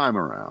this time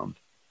around,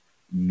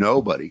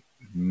 nobody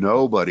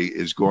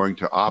is going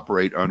to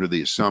operate under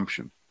the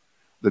assumption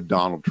that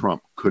Donald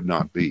Trump could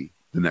not be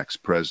the next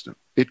president.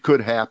 It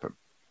could happen.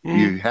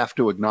 You have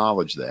to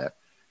acknowledge that.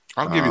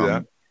 I'll give you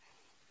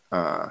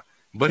that.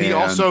 But he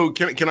also,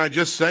 can I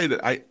just say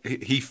that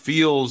he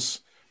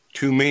feels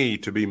to me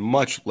to be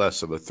much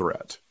less of a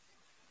threat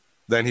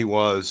than he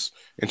was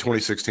in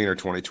 2016 or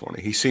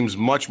 2020. He seems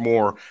much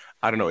more,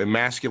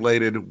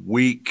 emasculated,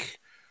 weak,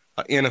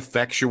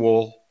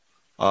 ineffectual,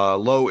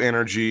 low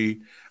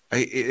energy.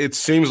 It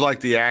seems like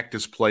the act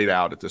is played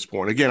out at this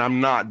point. Again, I'm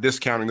not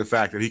discounting the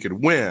fact that he could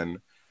win,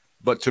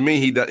 but to me,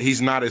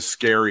 he's not as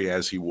scary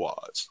as he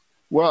was.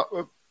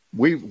 Well,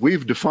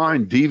 we've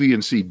defined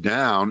deviancy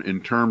down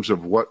in terms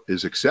of what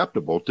is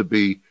acceptable to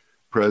be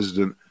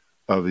president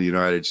of the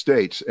United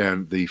States.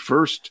 And the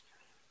first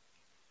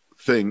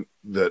thing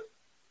that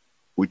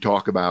we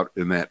talk about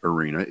in that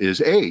arena is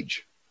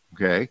age.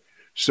 Okay.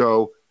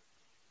 So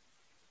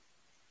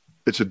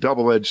it's a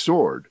double-edged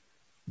sword.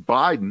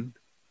 Biden,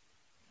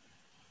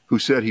 who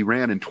said he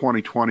ran in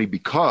 2020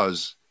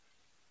 because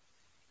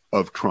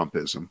of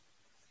Trumpism,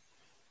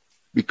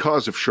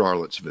 because of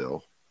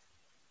Charlottesville,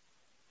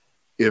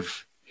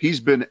 if he's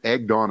been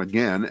egged on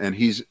again, and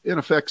he's in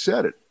effect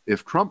said it,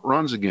 if Trump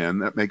runs again,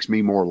 that makes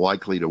me more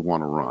likely to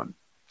want to run.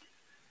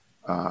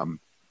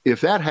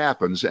 If that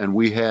happens and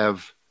we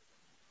have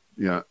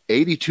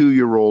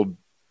 82-year-old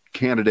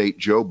candidate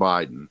Joe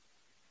Biden,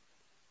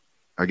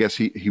 I guess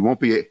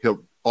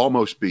he'll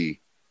almost be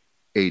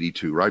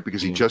 82, right?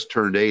 Because he just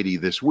turned 80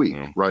 this week,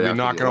 right? After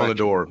knocking on the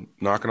door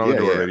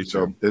of 82.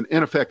 So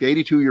in effect,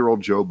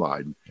 82-year-old Joe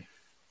Biden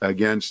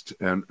against,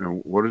 and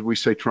what did we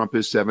say Trump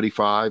is,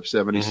 75,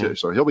 76?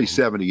 So he'll be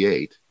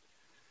 78.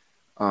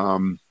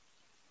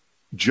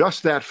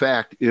 Just that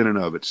fact in and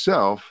of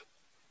itself,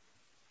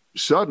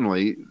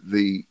 suddenly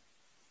the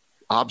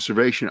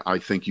observation I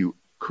think you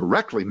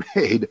correctly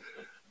made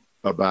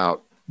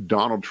about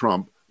Donald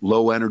Trump,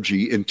 low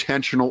energy,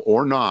 intentional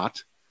or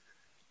not,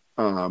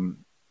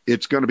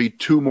 it's going to be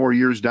 2 more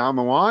years down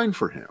the line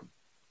for him.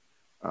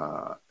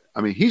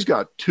 He's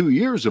got 2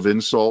 years of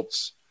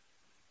insults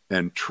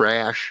and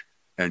trash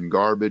and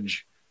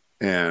garbage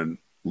and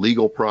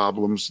legal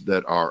problems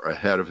that are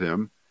ahead of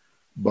him.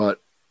 But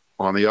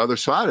on the other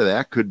side of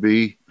that could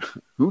be,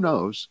 who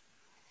knows,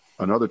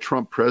 another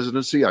Trump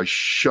presidency. I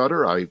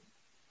shudder. I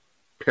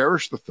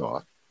perish the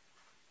thought.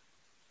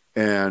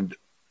 And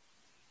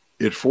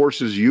it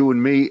forces you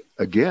and me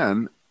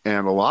again,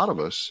 and a lot of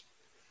us,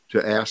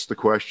 to ask the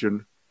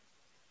question,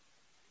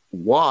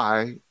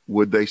 why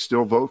would they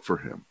still vote for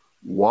him?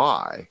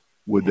 Why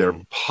would there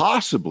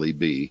possibly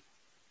be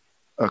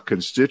a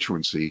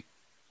constituency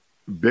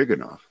big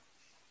enough?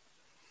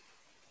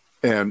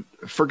 And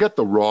forget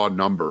the raw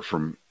number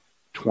from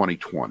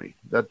 2020.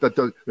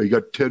 That he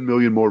got 10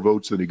 million more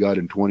votes than he got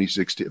in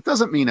 2016. It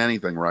doesn't mean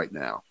anything right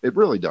now. It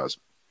really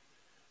doesn't,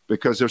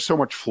 because there's so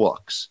much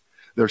flux.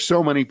 There's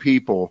so many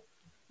people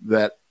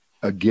that,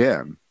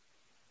 again,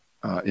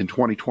 in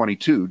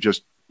 2022,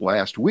 just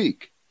last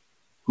week,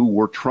 who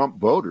were Trump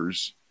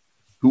voters,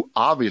 who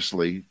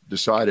obviously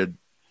decided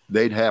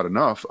they'd had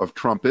enough of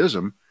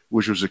Trumpism,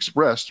 which was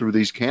expressed through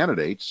these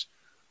candidates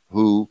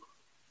who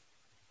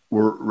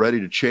were ready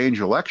to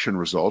change election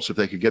results if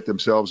they could get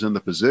themselves in the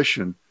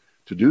position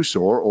to do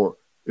so. Or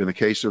in the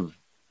case of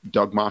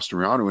Doug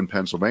Mastriano in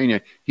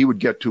Pennsylvania, he would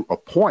get to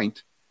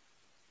appoint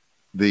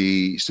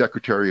the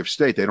Secretary of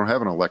State. They don't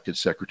have an elected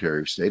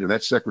Secretary of State, and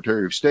that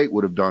Secretary of State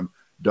would have done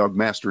Doug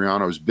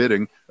Mastriano's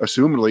bidding,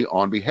 assumedly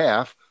on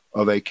behalf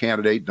of a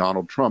candidate,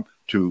 Donald Trump,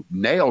 to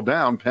nail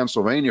down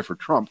Pennsylvania for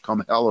Trump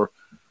come hell or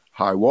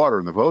high water.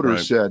 And the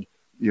voters said,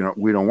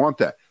 we don't want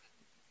that.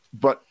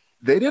 But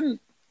they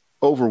didn't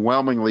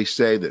overwhelmingly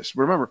say this.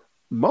 Remember,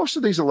 most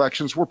of these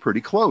elections were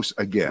pretty close.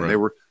 Again, they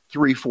were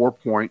 3-4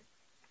 point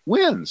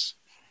wins.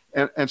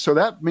 And so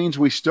that means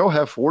we still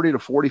have 40 to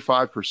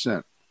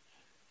 45%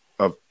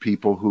 of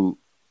people who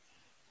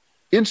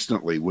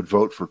instantly would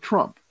vote for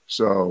Trump.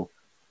 So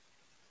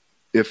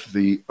if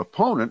the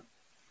opponent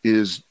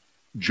is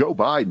Joe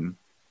Biden,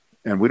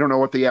 and we don't know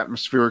what the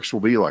atmospherics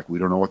will be like, we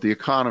don't know what the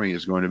economy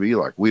is going to be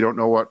like, we don't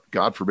know what,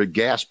 God forbid,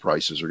 gas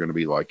prices are going to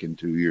be like in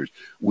 2 years,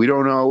 we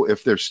don't know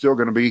if there's still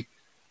going to be,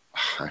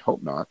 I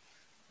hope not,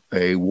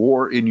 a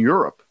war in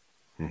Europe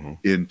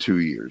in 2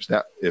 years.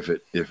 That if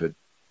it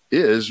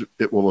is,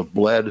 it will have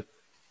bled,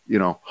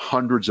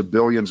 hundreds of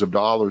billions of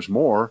dollars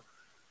more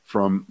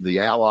from the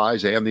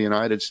allies and the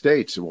United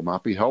States. It will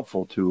not be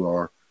helpful to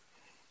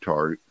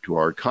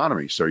our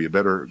economy. So you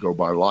better go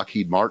buy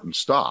Lockheed Martin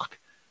stock.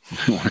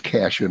 You want to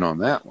cash in on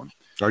that one.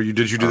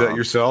 Did you do that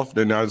yourself?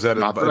 Now is that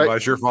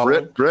advice you're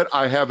following? Britt,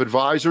 I have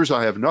advisors.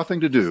 I have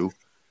nothing to do.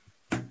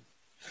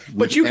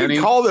 But you can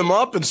call them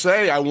up and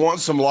say, I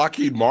want some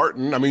Lockheed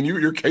Martin. I mean,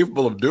 you're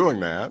capable of doing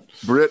that.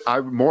 Britt,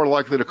 I'm more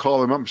likely to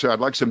call them up and say, I'd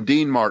like some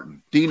Dean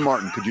Martin. Dean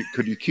Martin,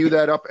 could you cue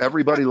that up?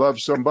 Everybody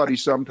loves somebody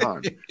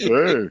sometime.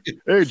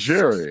 Hey,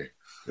 Jerry.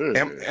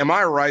 Am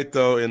I right,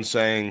 though, in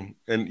saying,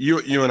 and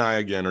you and I,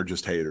 again, are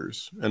just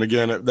haters. And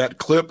again, that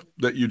clip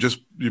that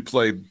you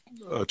played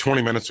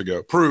 20 minutes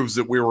ago proves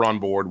that we were on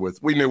board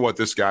with, we knew what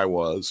this guy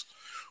was.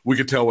 We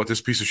could tell what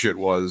this piece of shit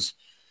was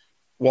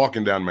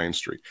walking down Main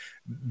Street.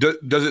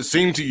 Does it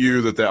seem to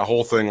you that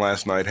whole thing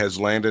last night has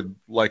landed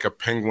like a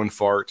penguin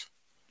fart?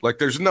 Like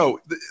there's no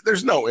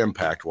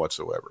impact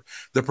whatsoever.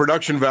 The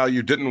production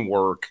value didn't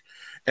work,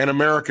 and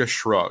America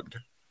shrugged.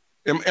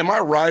 Am I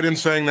right in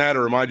saying that,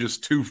 or am I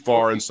just too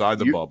far inside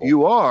the bubble?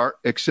 You are,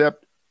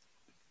 except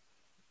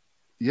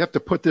you have to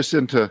put this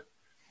into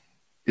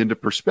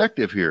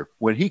perspective here.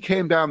 When he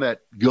came down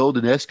that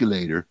golden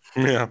escalator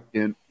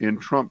in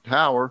Trump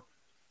Tower,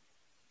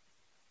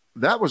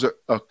 that was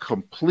a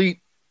complete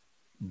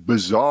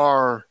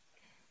bizarre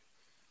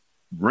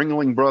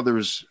Ringling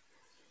Brothers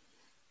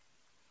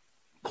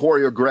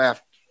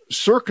choreographed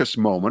circus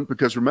moment,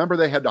 because remember,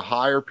 they had to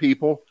hire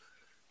people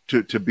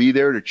to be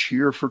there to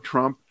cheer for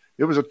Trump.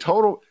 It was a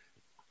total,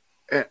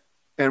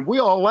 And we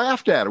all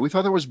laughed at it. We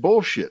thought that was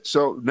bullshit.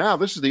 So now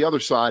this is the other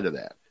side of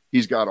that.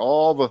 He's got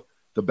all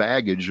the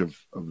baggage of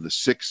the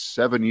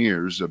 6-7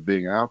 years of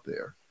being out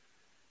there.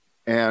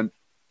 And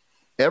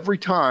every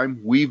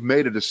time we've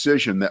made a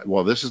decision that,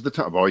 well, this is the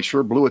time. Oh, he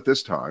sure blew it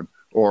this time.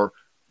 Or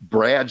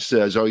Brad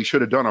says, oh, he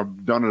should have done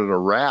it at a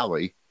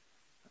rally.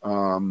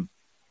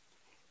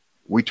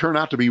 We turn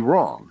out to be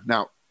wrong.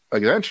 Now,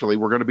 eventually,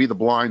 we're going to be the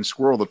blind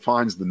squirrel that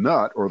finds the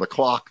nut, or the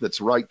clock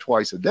that's right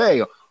twice a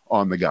day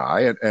on the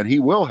guy, and he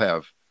will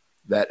have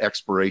that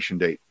expiration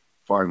date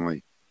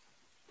finally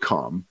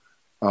come.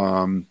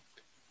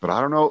 But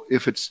I don't know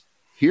if it's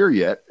here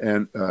yet,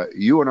 and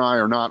you and I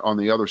are not on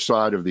the other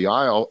side of the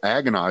aisle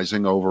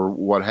agonizing over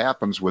what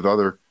happens with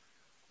other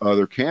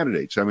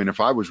candidates. I mean, if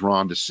I was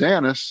Ron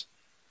DeSantis,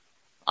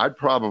 I'd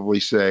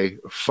probably say,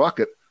 fuck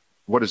it.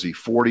 What is he,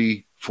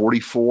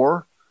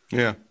 44?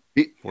 Yeah.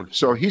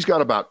 So he's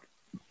got about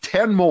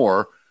 10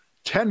 more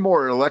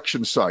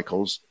election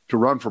cycles to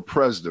run for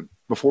president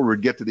before we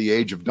get to the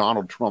age of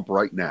Donald Trump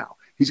right now.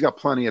 He's got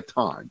plenty of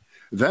time.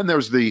 Then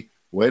there's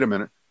wait a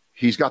minute,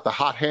 he's got the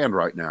hot hand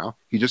right now.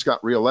 He just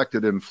got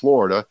reelected in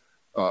Florida,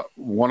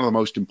 one of the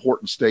most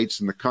important states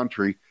in the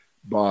country,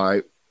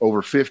 by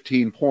over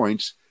 15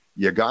 points.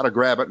 You got to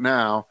grab it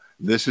now.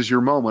 This is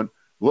your moment.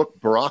 Look,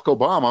 Barack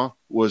Obama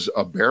was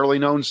a barely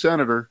known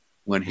senator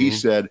when he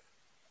said,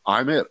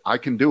 I'm it. I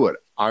can do it.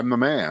 I'm the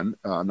man.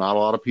 Not a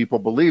lot of people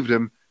believed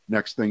him.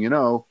 Next thing you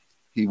know,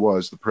 he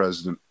was the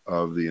president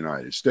of the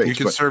United States. You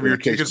could serve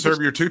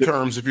your 2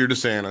 terms if you're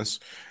DeSantis,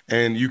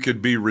 and you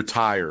could be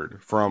retired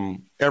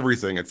from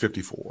everything at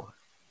 54.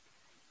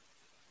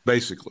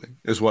 Basically,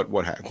 is what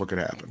could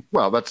happen.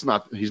 Well,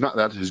 he's not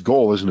that his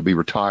goal isn't to be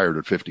retired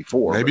at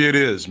 54. Maybe it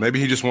is. Maybe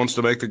he just wants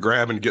to make the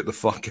grab and get the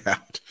fuck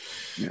out.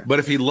 Yeah. But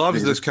if he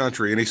loves this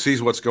country and he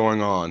sees what's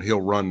going on,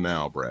 he'll run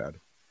now, Brad.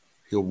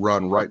 He'll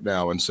run right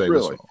now and save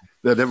us all.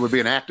 That would be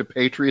an act of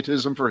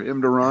patriotism for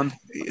him to run.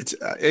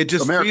 It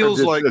just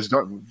feels like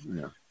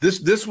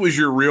this was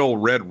your real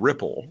red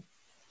ripple,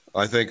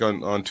 I think,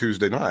 on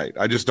Tuesday night.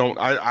 I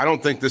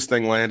don't think this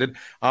thing landed.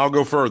 I'll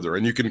go further,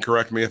 and you can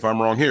correct me if I'm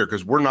wrong here,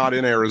 because we're not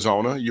in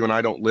Arizona. You and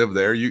I don't live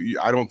there.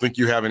 I don't think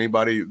you have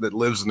anybody that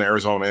lives in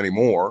Arizona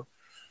anymore.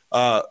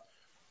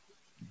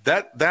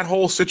 That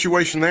whole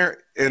situation there,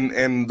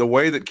 and the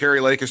way that Kari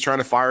Lake is trying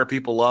to fire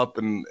people up,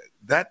 and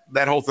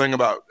that whole thing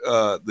about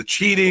the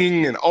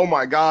cheating and, oh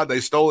my God, they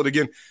stole it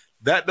again,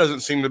 that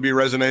doesn't seem to be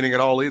resonating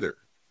at all either.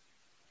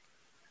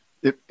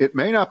 It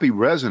may not be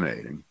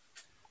resonating,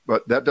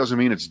 but that doesn't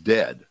mean it's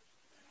dead.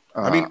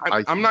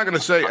 I'm not going to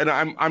say, and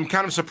I'm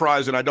kind of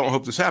surprised, and I don't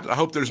hope this happens. I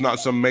hope there's not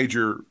some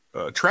major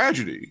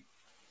tragedy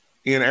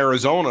in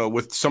Arizona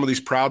with some of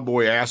these Proud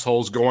Boy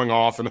assholes going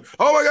off and,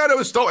 oh my God, it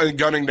was stolen, and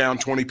gunning down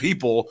 20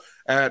 people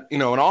at,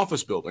 an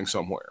office building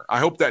somewhere. I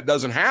hope that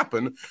doesn't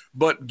happen,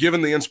 but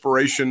given the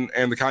inspiration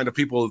and the kind of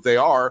people that they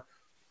are,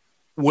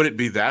 would it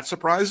be that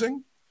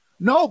surprising?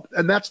 No,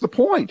 and that's the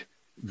point.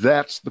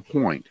 That's the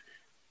point.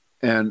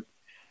 And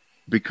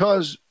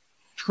because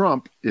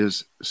Trump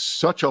is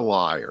such a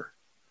liar,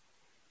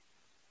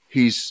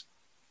 he's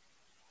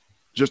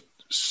just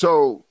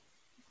so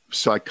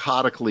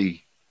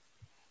psychotically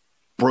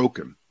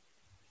broken.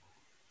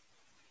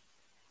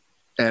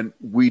 And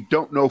we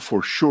don't know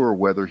for sure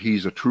whether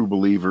he's a true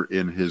believer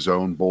in his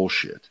own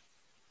bullshit.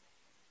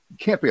 You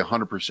can't be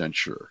 100%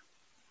 sure.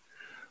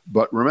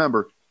 But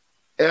remember,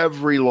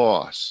 every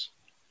loss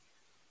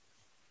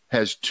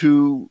has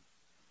 2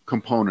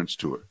 components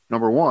to it.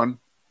 Number one,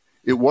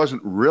 it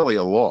wasn't really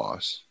a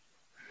loss.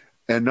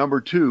 And number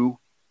 2,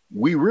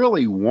 we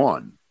really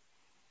won.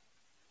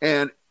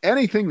 And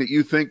anything that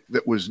you think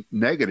that was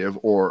negative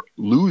or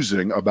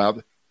losing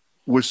about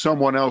was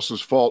someone else's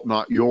fault,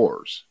 not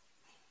yours,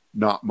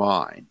 not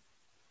mine.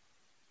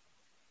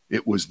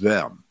 It was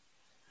them.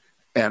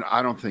 And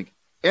I don't think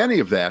any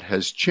of that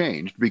has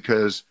changed,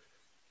 because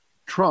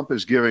Trump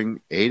is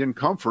giving aid and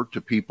comfort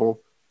to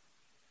people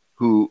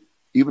who,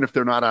 even if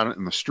they're not out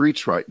in the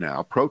streets right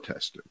now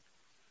protesting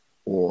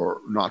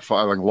or not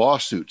filing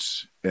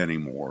lawsuits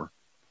anymore,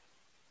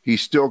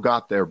 he's still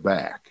got their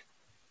back.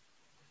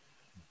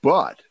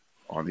 But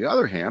on the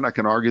other hand, I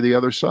can argue the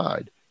other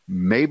side.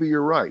 Maybe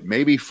you're right.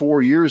 Maybe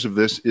 4 years of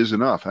this is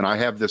enough. And I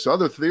have this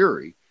other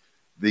theory,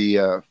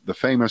 the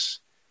famous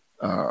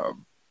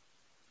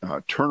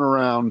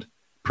turnaround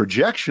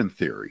projection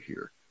theory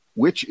here,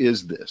 which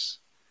is this.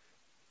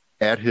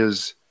 At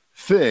his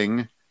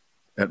thing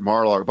at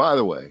Mar-a-Lago, by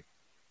the way,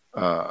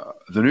 the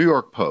New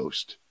York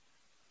Post,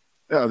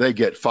 they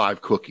get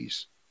 5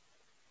 cookies.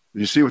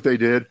 You see what they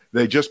did?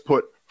 They just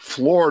put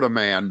Florida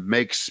man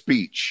makes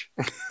speech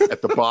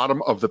at the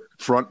bottom of the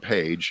front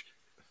page.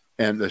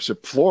 And they said,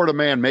 Florida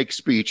man makes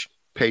speech,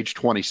 page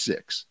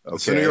 26. Okay.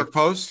 It's the New York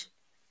Post?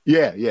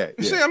 Yeah. You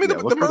see, I mean, the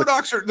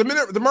Murdochs are the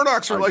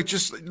Murdochs are like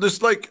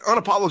just like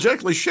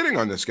unapologetically shitting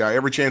on this guy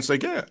every chance they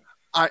get.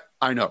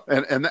 I know.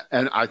 And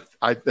I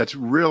that's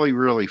really,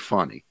 really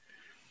funny.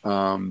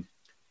 And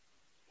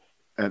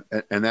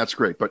that's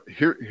great. But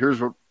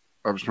here's what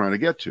I was trying to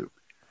get to.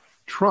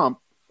 Trump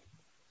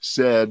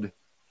said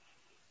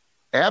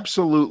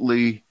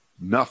absolutely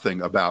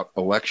nothing about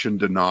election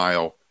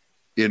denial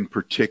in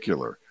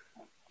particular.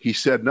 He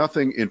said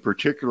nothing in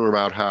particular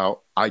about how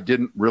I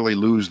didn't really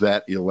lose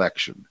that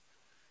election.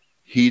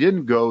 He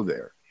didn't go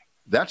there.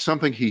 That's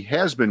something he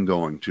has been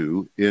going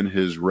to in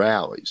his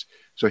rallies.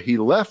 So he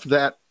left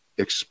that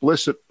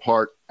explicit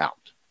part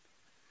out.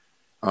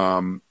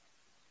 And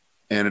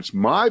it's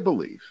my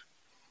belief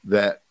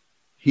that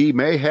he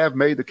may have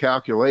made the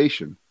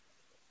calculation,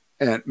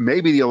 and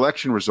maybe the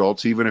election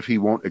results, even if he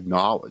won't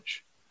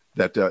acknowledge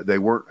that they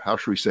weren't, how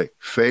should we say,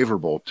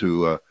 favorable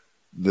to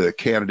the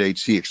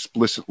candidates he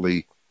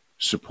explicitly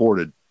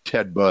supported,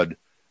 Ted Budd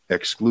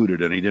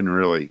excluded, and he didn't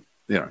really,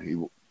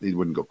 he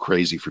wouldn't go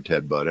crazy for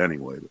Ted Budd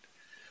anyway. But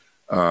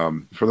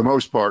for the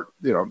most part,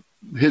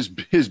 his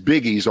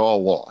biggies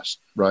all lost,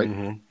 right?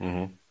 Mm-hmm,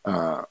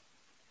 mm-hmm.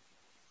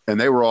 And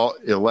they were all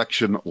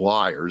election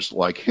liars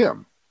like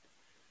him.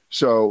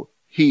 So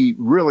he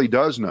really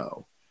does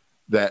know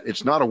that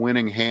it's not a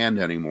winning hand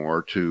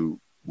anymore to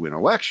win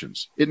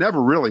elections. It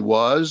never really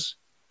was,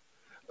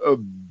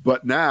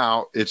 but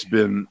now it's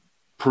been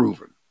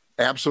proven,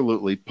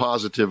 absolutely,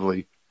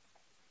 positively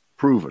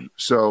proven.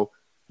 So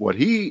what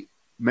he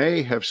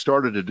may have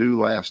started to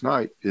do last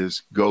night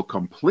is go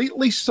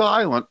completely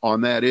silent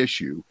on that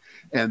issue.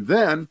 And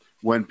then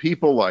when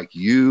people like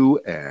you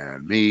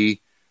and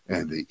me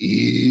and the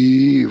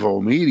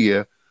evil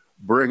media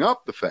bring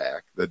up the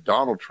fact that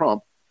Donald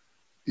Trump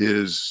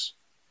is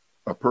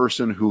a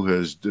person who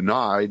has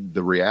denied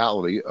the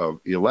reality of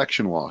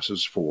election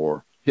losses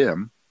for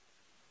him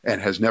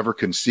and has never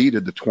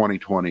conceded the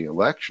 2020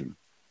 election,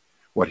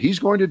 what he's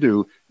going to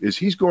do is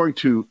he's going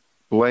to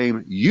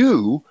blame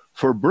you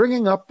for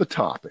bringing up the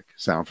topic.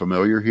 Sound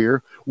familiar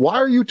here? Why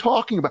are you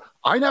talking about?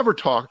 I never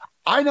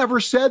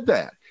said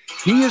that.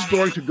 He is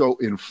going to go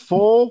in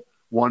full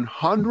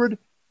 100%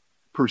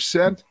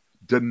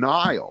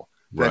 denial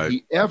that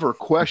he ever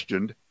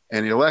questioned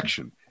an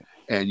election.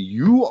 And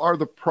you are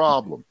the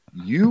problem.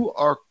 You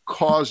are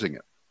causing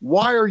it.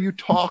 Why are you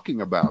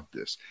talking about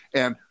this?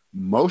 And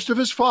most of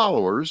his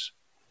followers,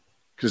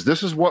 because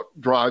this is what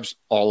drives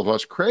all of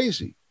us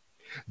crazy,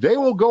 they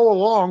will go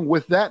along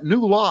with that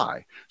new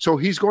lie. So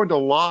he's going to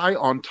lie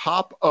on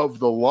top of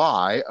the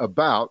lie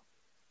about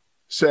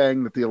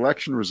saying that the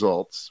election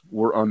results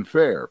were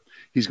unfair.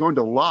 He's going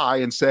to lie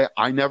and say,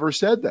 I never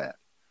said that.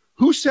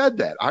 Who said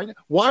that?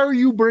 Why are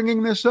you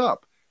bringing this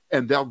up?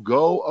 And they'll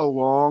go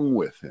along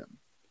with him.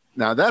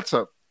 Now, that's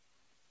a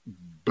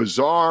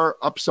bizarre,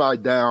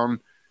 upside-down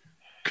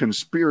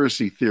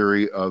conspiracy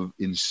theory of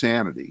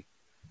insanity.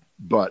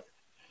 But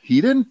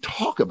he didn't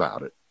talk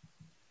about it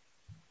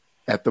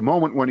at the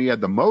moment when he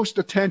had the most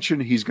attention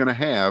he's going to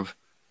have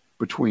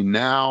between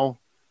now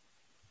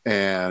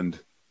and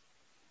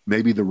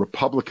maybe the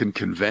Republican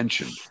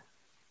convention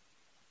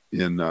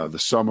in the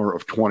summer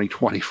of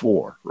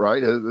 2024,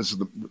 right? This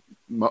is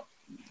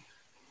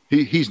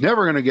he's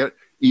never going to get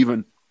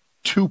even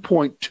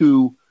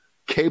 2.2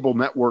 cable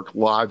network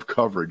live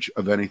coverage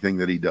of anything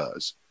that he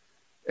does.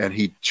 And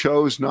he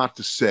chose not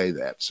to say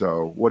that.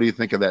 So what do you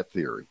think of that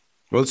theory?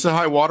 Well, it's a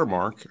high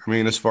watermark. I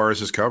mean, as far as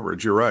his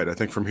coverage, you're right. I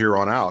think from here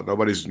on out,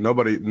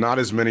 not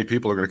as many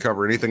people are going to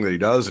cover anything that he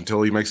does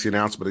until he makes the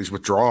announcement he's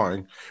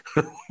withdrawing.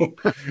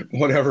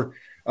 Whatever.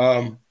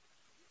 I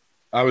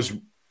was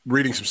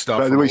reading some stuff.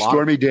 By the way,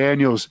 Stormy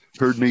Daniels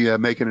heard me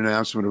make an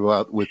announcement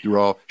about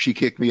withdrawal. She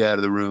kicked me out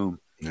of the room.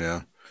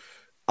 Yeah.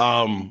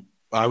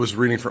 I was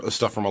reading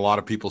stuff from a lot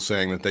of people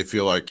saying that they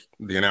feel like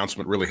the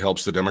announcement really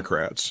helps the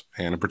Democrats,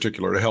 and in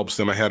particular, it helps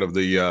them ahead of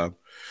the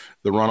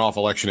runoff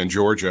election in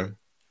Georgia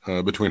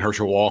between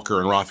Herschel Walker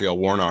and Raphael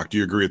Warnock. Do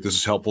you agree that this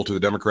is helpful to the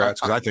Democrats?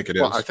 Because I think it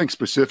is. Well, I think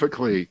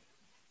specifically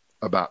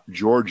about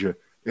Georgia,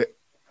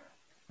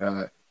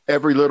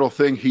 every little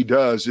thing he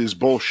does is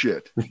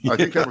bullshit. I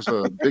think that was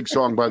a big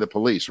song by the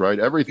Police, right?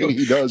 Everything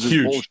he does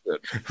is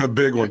bullshit. A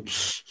big one.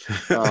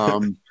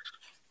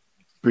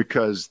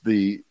 Because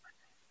the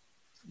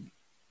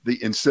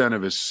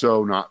incentive is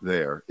so not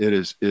there. It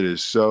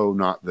is so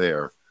not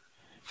there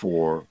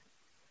for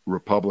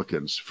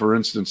Republicans. For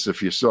instance,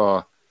 if you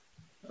saw,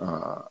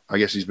 I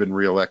guess he's been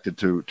reelected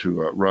to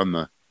run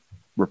the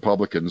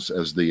Republicans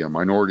as the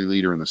minority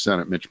leader in the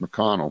Senate, Mitch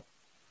McConnell,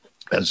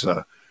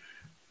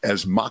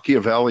 as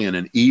Machiavellian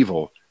and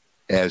evil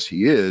as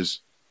he is,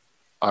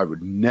 I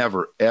would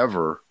never,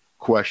 ever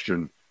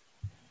question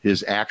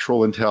his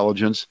actual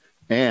intelligence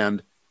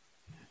and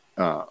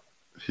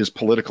his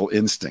political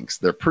instincts.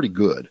 They're pretty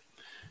good.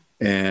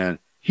 And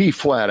he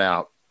flat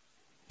out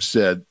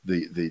said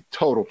the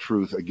total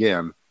truth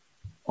again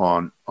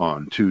on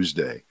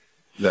Tuesday,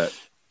 that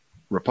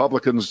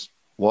Republicans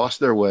lost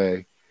their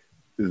way.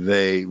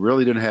 They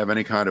really didn't have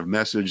any kind of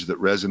message that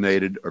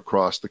resonated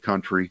across the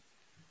country,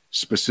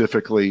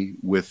 specifically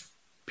with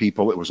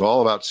people. It was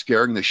all about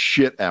scaring the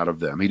shit out of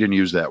them. He didn't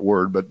use that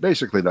word, but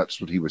basically that's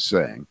what he was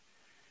saying.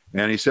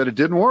 And he said it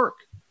didn't work.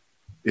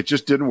 It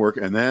just didn't work.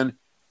 And then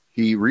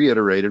he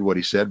reiterated what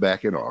he said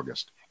back in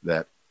August,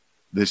 that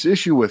this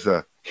issue with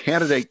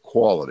candidate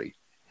quality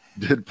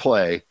did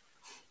play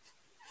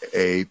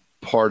a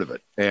part of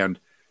it. And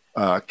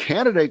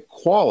candidate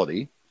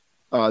quality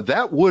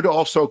That would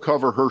also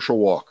cover Herschel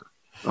Walker.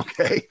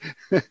 Okay.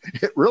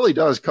 It really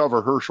does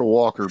cover Herschel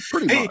Walker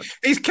pretty much.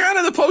 He's kind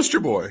of the poster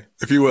boy,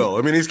 if you will.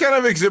 I mean, he's kind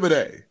of Exhibit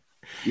A.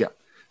 Yeah.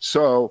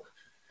 So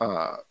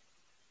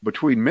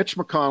between Mitch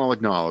McConnell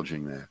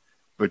acknowledging that,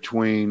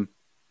 between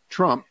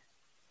Trump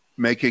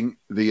making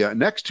the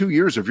next 2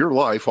 years of your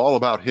life all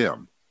about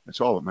him,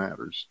 that's all that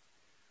matters.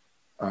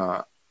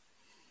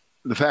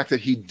 The fact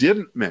that he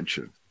didn't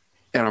mention,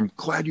 and I'm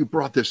glad you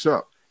brought this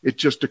up, it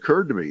just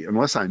occurred to me,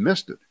 unless I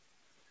missed it,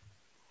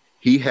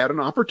 he had an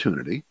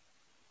opportunity.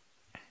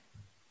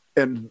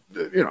 And,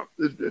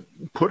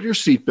 put your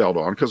seatbelt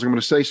on, because I'm going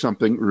to say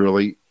something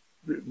really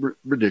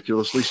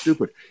ridiculously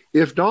stupid.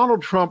 If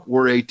Donald Trump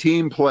were a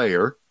team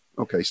player,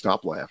 okay,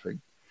 stop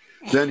laughing,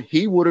 then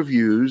he would have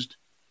used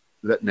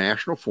that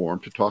national forum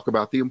to talk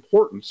about the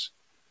importance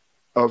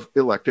of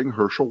electing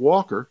Herschel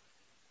Walker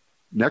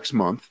next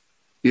month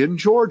in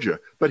Georgia.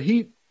 But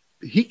he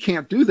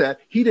can't do that.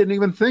 He didn't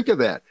even think of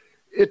that.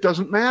 It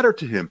doesn't matter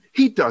to him.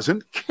 He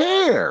doesn't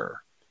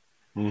care.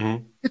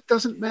 Mm-hmm. It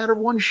doesn't matter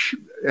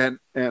and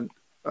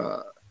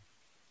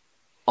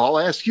I'll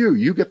ask you,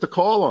 you get the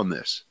call on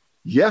this.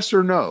 Yes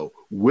or no?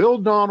 Will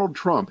Donald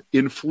Trump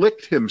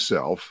inflict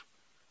himself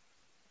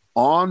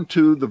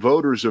onto the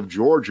voters of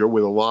Georgia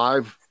with a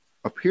live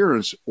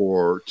appearance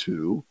or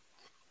two?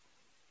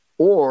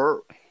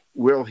 Or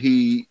will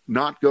he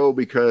not go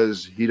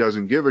because he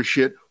doesn't give a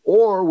shit?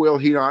 Or will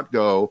he not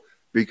go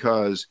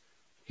because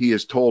he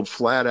is told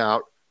flat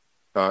out,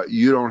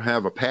 you don't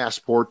have a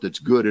passport that's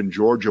good in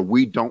Georgia.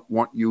 We don't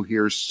want you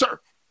here, sir.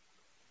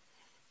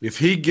 If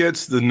he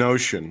gets the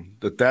notion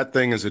that that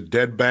thing is a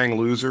dead bang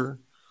loser,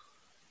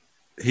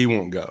 he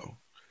won't go.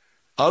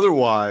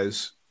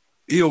 Otherwise,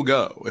 he'll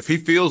go. If he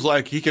feels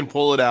like he can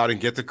pull it out and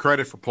get the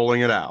credit for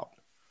pulling it out,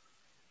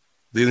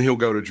 then he'll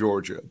go to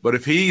Georgia. But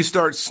if he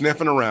starts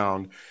sniffing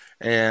around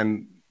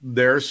and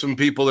there's some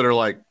people that are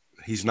like,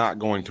 he's not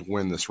going to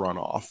win this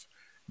runoff,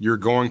 you're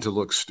going to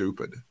look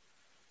stupid.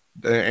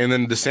 And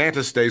then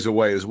DeSantis stays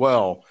away as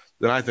well,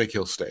 then I think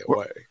he'll stay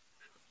away.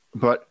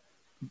 But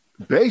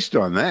based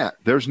on that,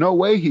 there's no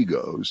way he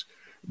goes,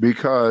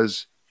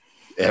 because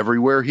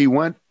everywhere he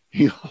went,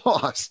 he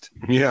lost.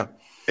 Yeah.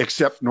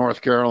 Except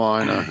North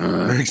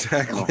Carolina.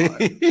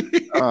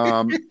 Exactly.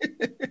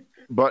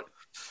 But,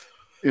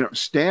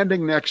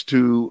 standing next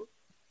to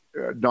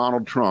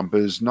Donald Trump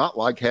is not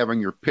like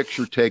having your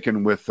picture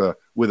taken with a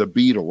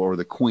Beatle or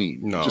the Queen.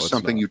 No, it's just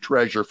something not. You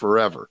treasure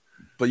forever.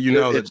 But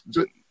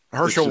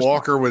Herschel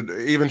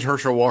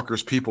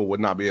Walker's people would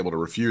not be able to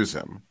refuse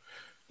him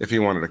if he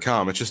wanted to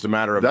come. It's just a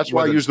matter of. That's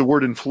why I use the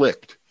word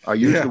inflict. I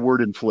use the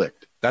word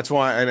inflict. That's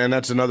why, and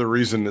that's another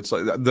reason. It's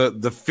like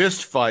the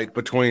fist fight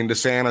between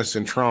DeSantis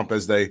and Trump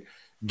as they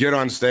get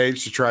on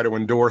stage to try to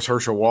endorse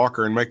Herschel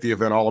Walker and make the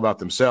event all about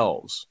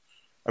themselves.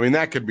 I mean,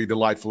 that could be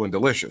delightful and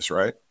delicious,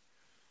 right?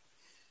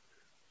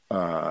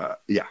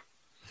 Yeah.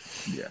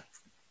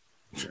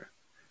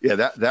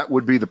 That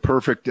would be the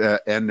perfect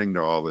ending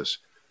to all this.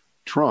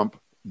 Trump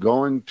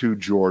going to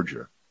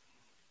Georgia,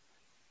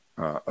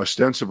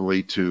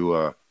 ostensibly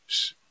to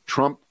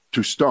Trump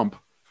to stump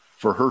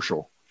for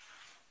Herschel,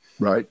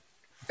 right?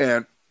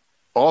 And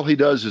all he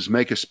does is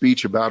make a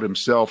speech about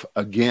himself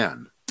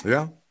again.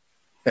 Yeah.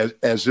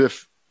 As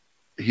if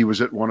he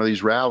was at one of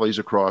these rallies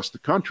across the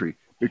country.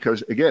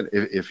 Because, again,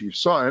 if you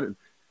saw it,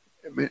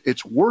 I mean,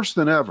 it's worse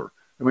than ever.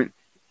 I mean,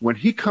 when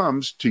he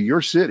comes to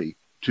your city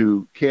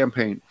to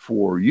campaign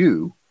for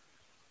you,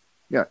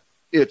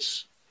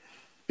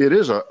 it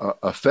is a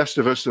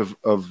festivus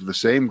of the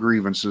same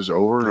grievances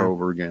over and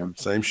over again.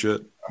 Same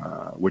shit.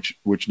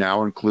 Which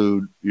now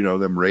include,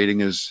 them raiding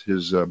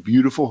his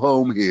beautiful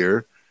home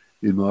here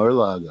in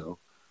Mar-a-Lago.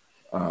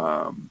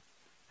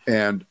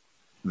 And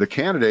the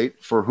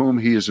candidate for whom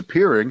he is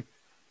appearing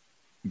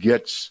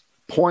gets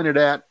pointed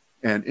at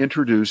and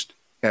introduced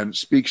and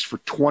speaks for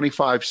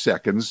 25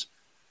 seconds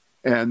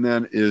and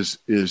then is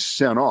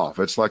sent off.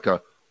 It's like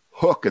a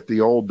hook at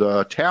the old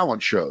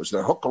talent shows.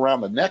 They hook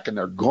around the neck and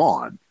they're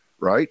gone,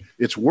 right?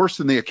 It's worse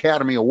than the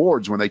Academy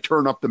Awards when they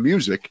turn up the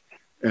music.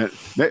 And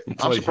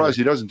I'm surprised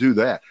he doesn't do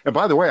that. And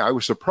by the way, I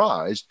was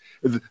surprised.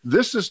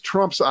 This is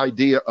Trump's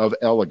idea of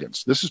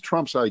elegance. This is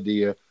Trump's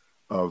idea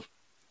of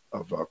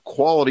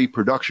quality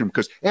production,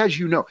 because, as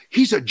you know,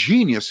 he's a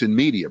genius in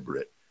media,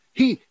 Britt.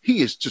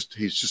 He's just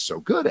so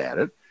good at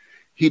it.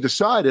 He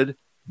decided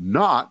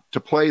not to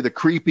play the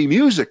creepy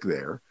music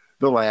there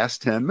the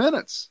last 10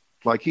 minutes,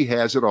 like he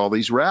has at all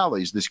these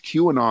rallies, this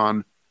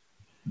QAnon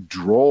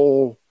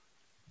droll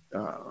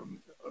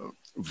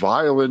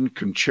violin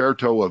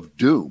concerto of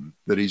doom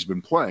that he's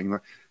been playing.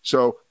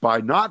 So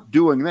by not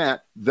doing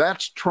that,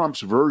 that's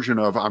Trump's version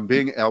of I'm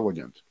being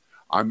elegant.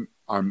 I'm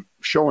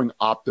showing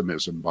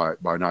optimism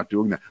by not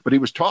doing that. But he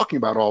was talking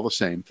about all the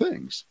same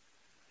things,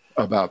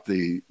 about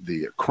the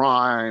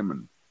crime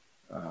and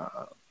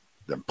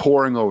them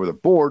pouring over the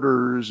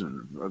borders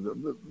and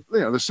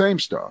the same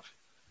stuff.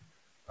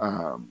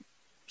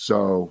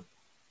 So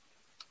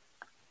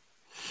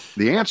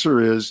the answer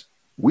is,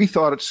 we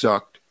thought it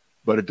sucked,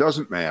 but it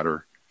doesn't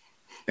matter.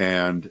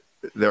 And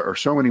there are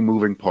so many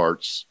moving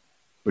parts.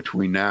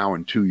 between now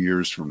and 2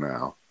 years from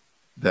now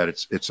that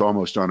it's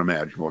almost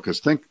unimaginable. Because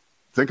think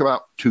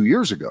about 2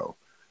 years ago,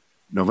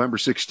 November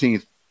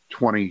 16th,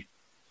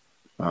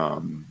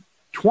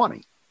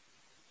 2020.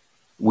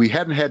 We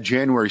hadn't had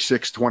January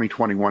 6th,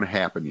 2021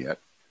 happen yet.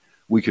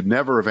 We could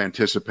never have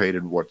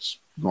anticipated what's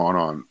gone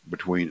on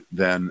between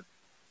then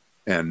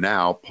and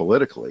now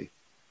politically.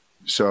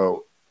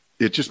 So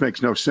it just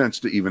makes no sense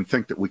to even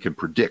think that we can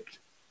predict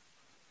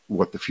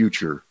what the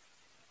future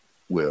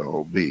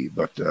will be.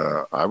 But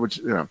I would,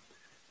 I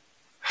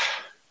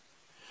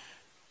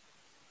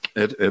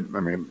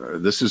mean,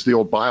 this is the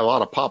old buy a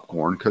lot of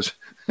popcorn because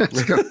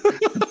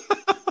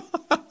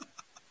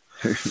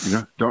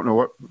don't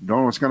know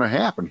what's going to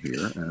happen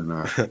here. And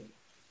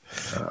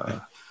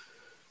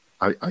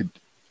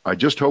I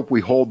just hope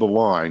we hold the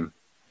line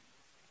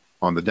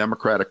on the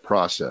democratic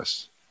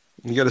process.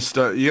 You got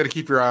to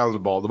keep your eye on the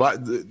ball.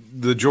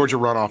 The Georgia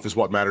runoff is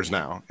what matters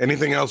now.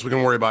 Anything else we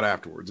can worry about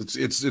afterwards.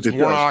 It's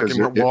Warnock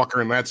and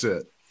Walker, and that's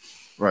it.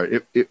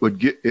 Right. It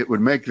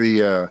would make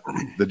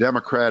the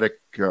Democratic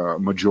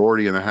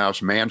majority in the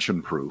House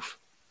Manchin proof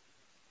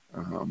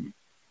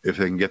if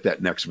they can get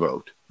that next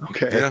vote.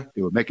 Okay. Yeah.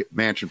 It would make it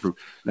Manchin proof.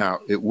 Now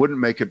it wouldn't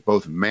make it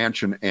both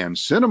Manchin and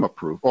Sinema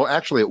proof. Well,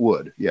 actually, it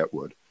would. Yeah, it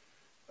would.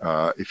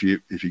 If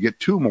you get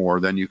two more,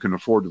 then you can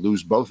afford to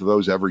lose both of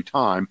those every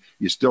time.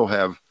 You still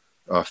have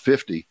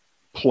 50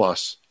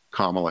 plus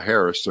Kamala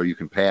Harris, so you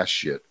can pass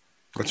shit.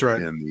 That's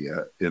right.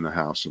 In the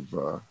House of,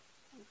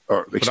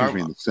 in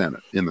the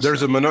Senate.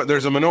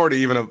 There's a minority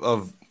even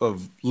of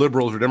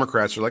liberals or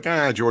Democrats who are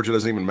like, Georgia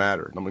doesn't even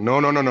matter. And I'm like,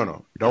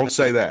 no. Don't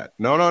say that.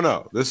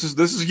 No. This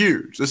is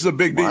huge. This is a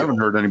big deal. I haven't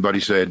heard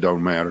anybody say it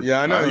don't matter.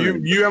 Yeah, I know.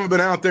 You haven't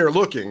been out there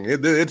looking.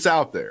 It's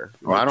out there.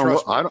 Well, I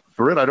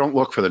don't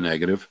look for the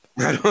negative.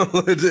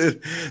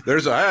 It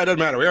doesn't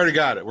matter. We already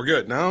got it. We're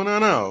good.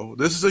 No.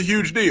 This is a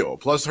huge deal.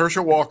 Plus,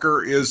 Herschel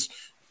Walker is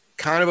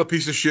kind of a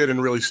piece of shit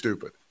and really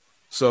stupid.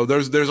 So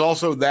there's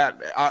also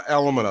that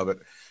element of it.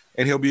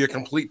 And he'll be a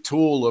complete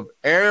tool of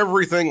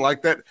everything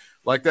like that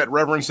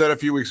Reverend said a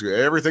few weeks ago.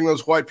 Everything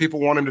those white people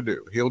want him to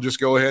do, he'll just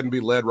go ahead and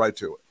be led right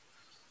to it.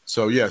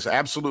 So, yes,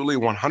 absolutely,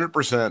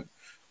 100%.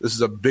 This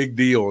is a big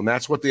deal, and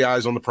that's what the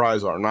eyes on the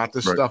prize are, not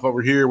this stuff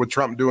over here with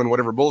Trump doing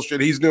whatever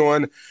bullshit he's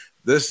doing.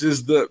 This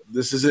is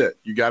it.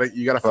 You got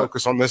to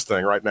focus on this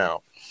thing right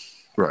now.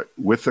 Right.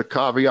 With the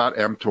caveat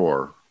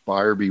emptor,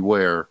 buyer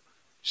beware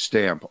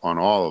stamp on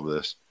all of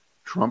this.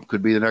 Trump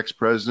could be the next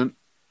president,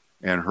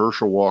 and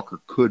Herschel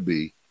Walker could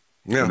be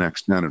the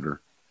next senator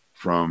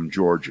from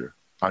Georgia.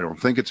 I don't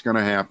think it's going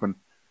to happen.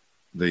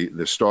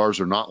 The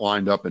stars are not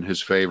lined up in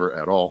his favor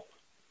at all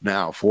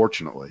now,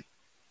 fortunately.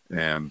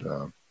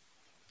 And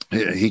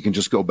he can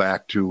just go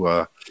back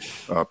to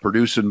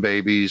producing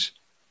babies,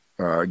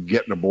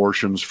 getting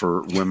abortions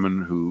for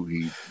women who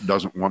he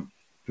doesn't want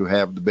to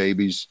have the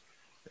babies,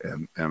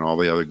 and all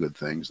the other good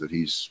things that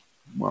he's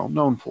well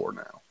known for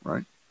now,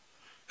 right?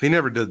 He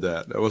never did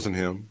that. That wasn't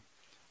him.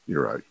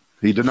 You're right.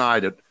 He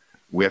denied it.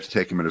 We have to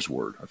take him at his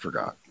word. I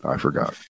forgot.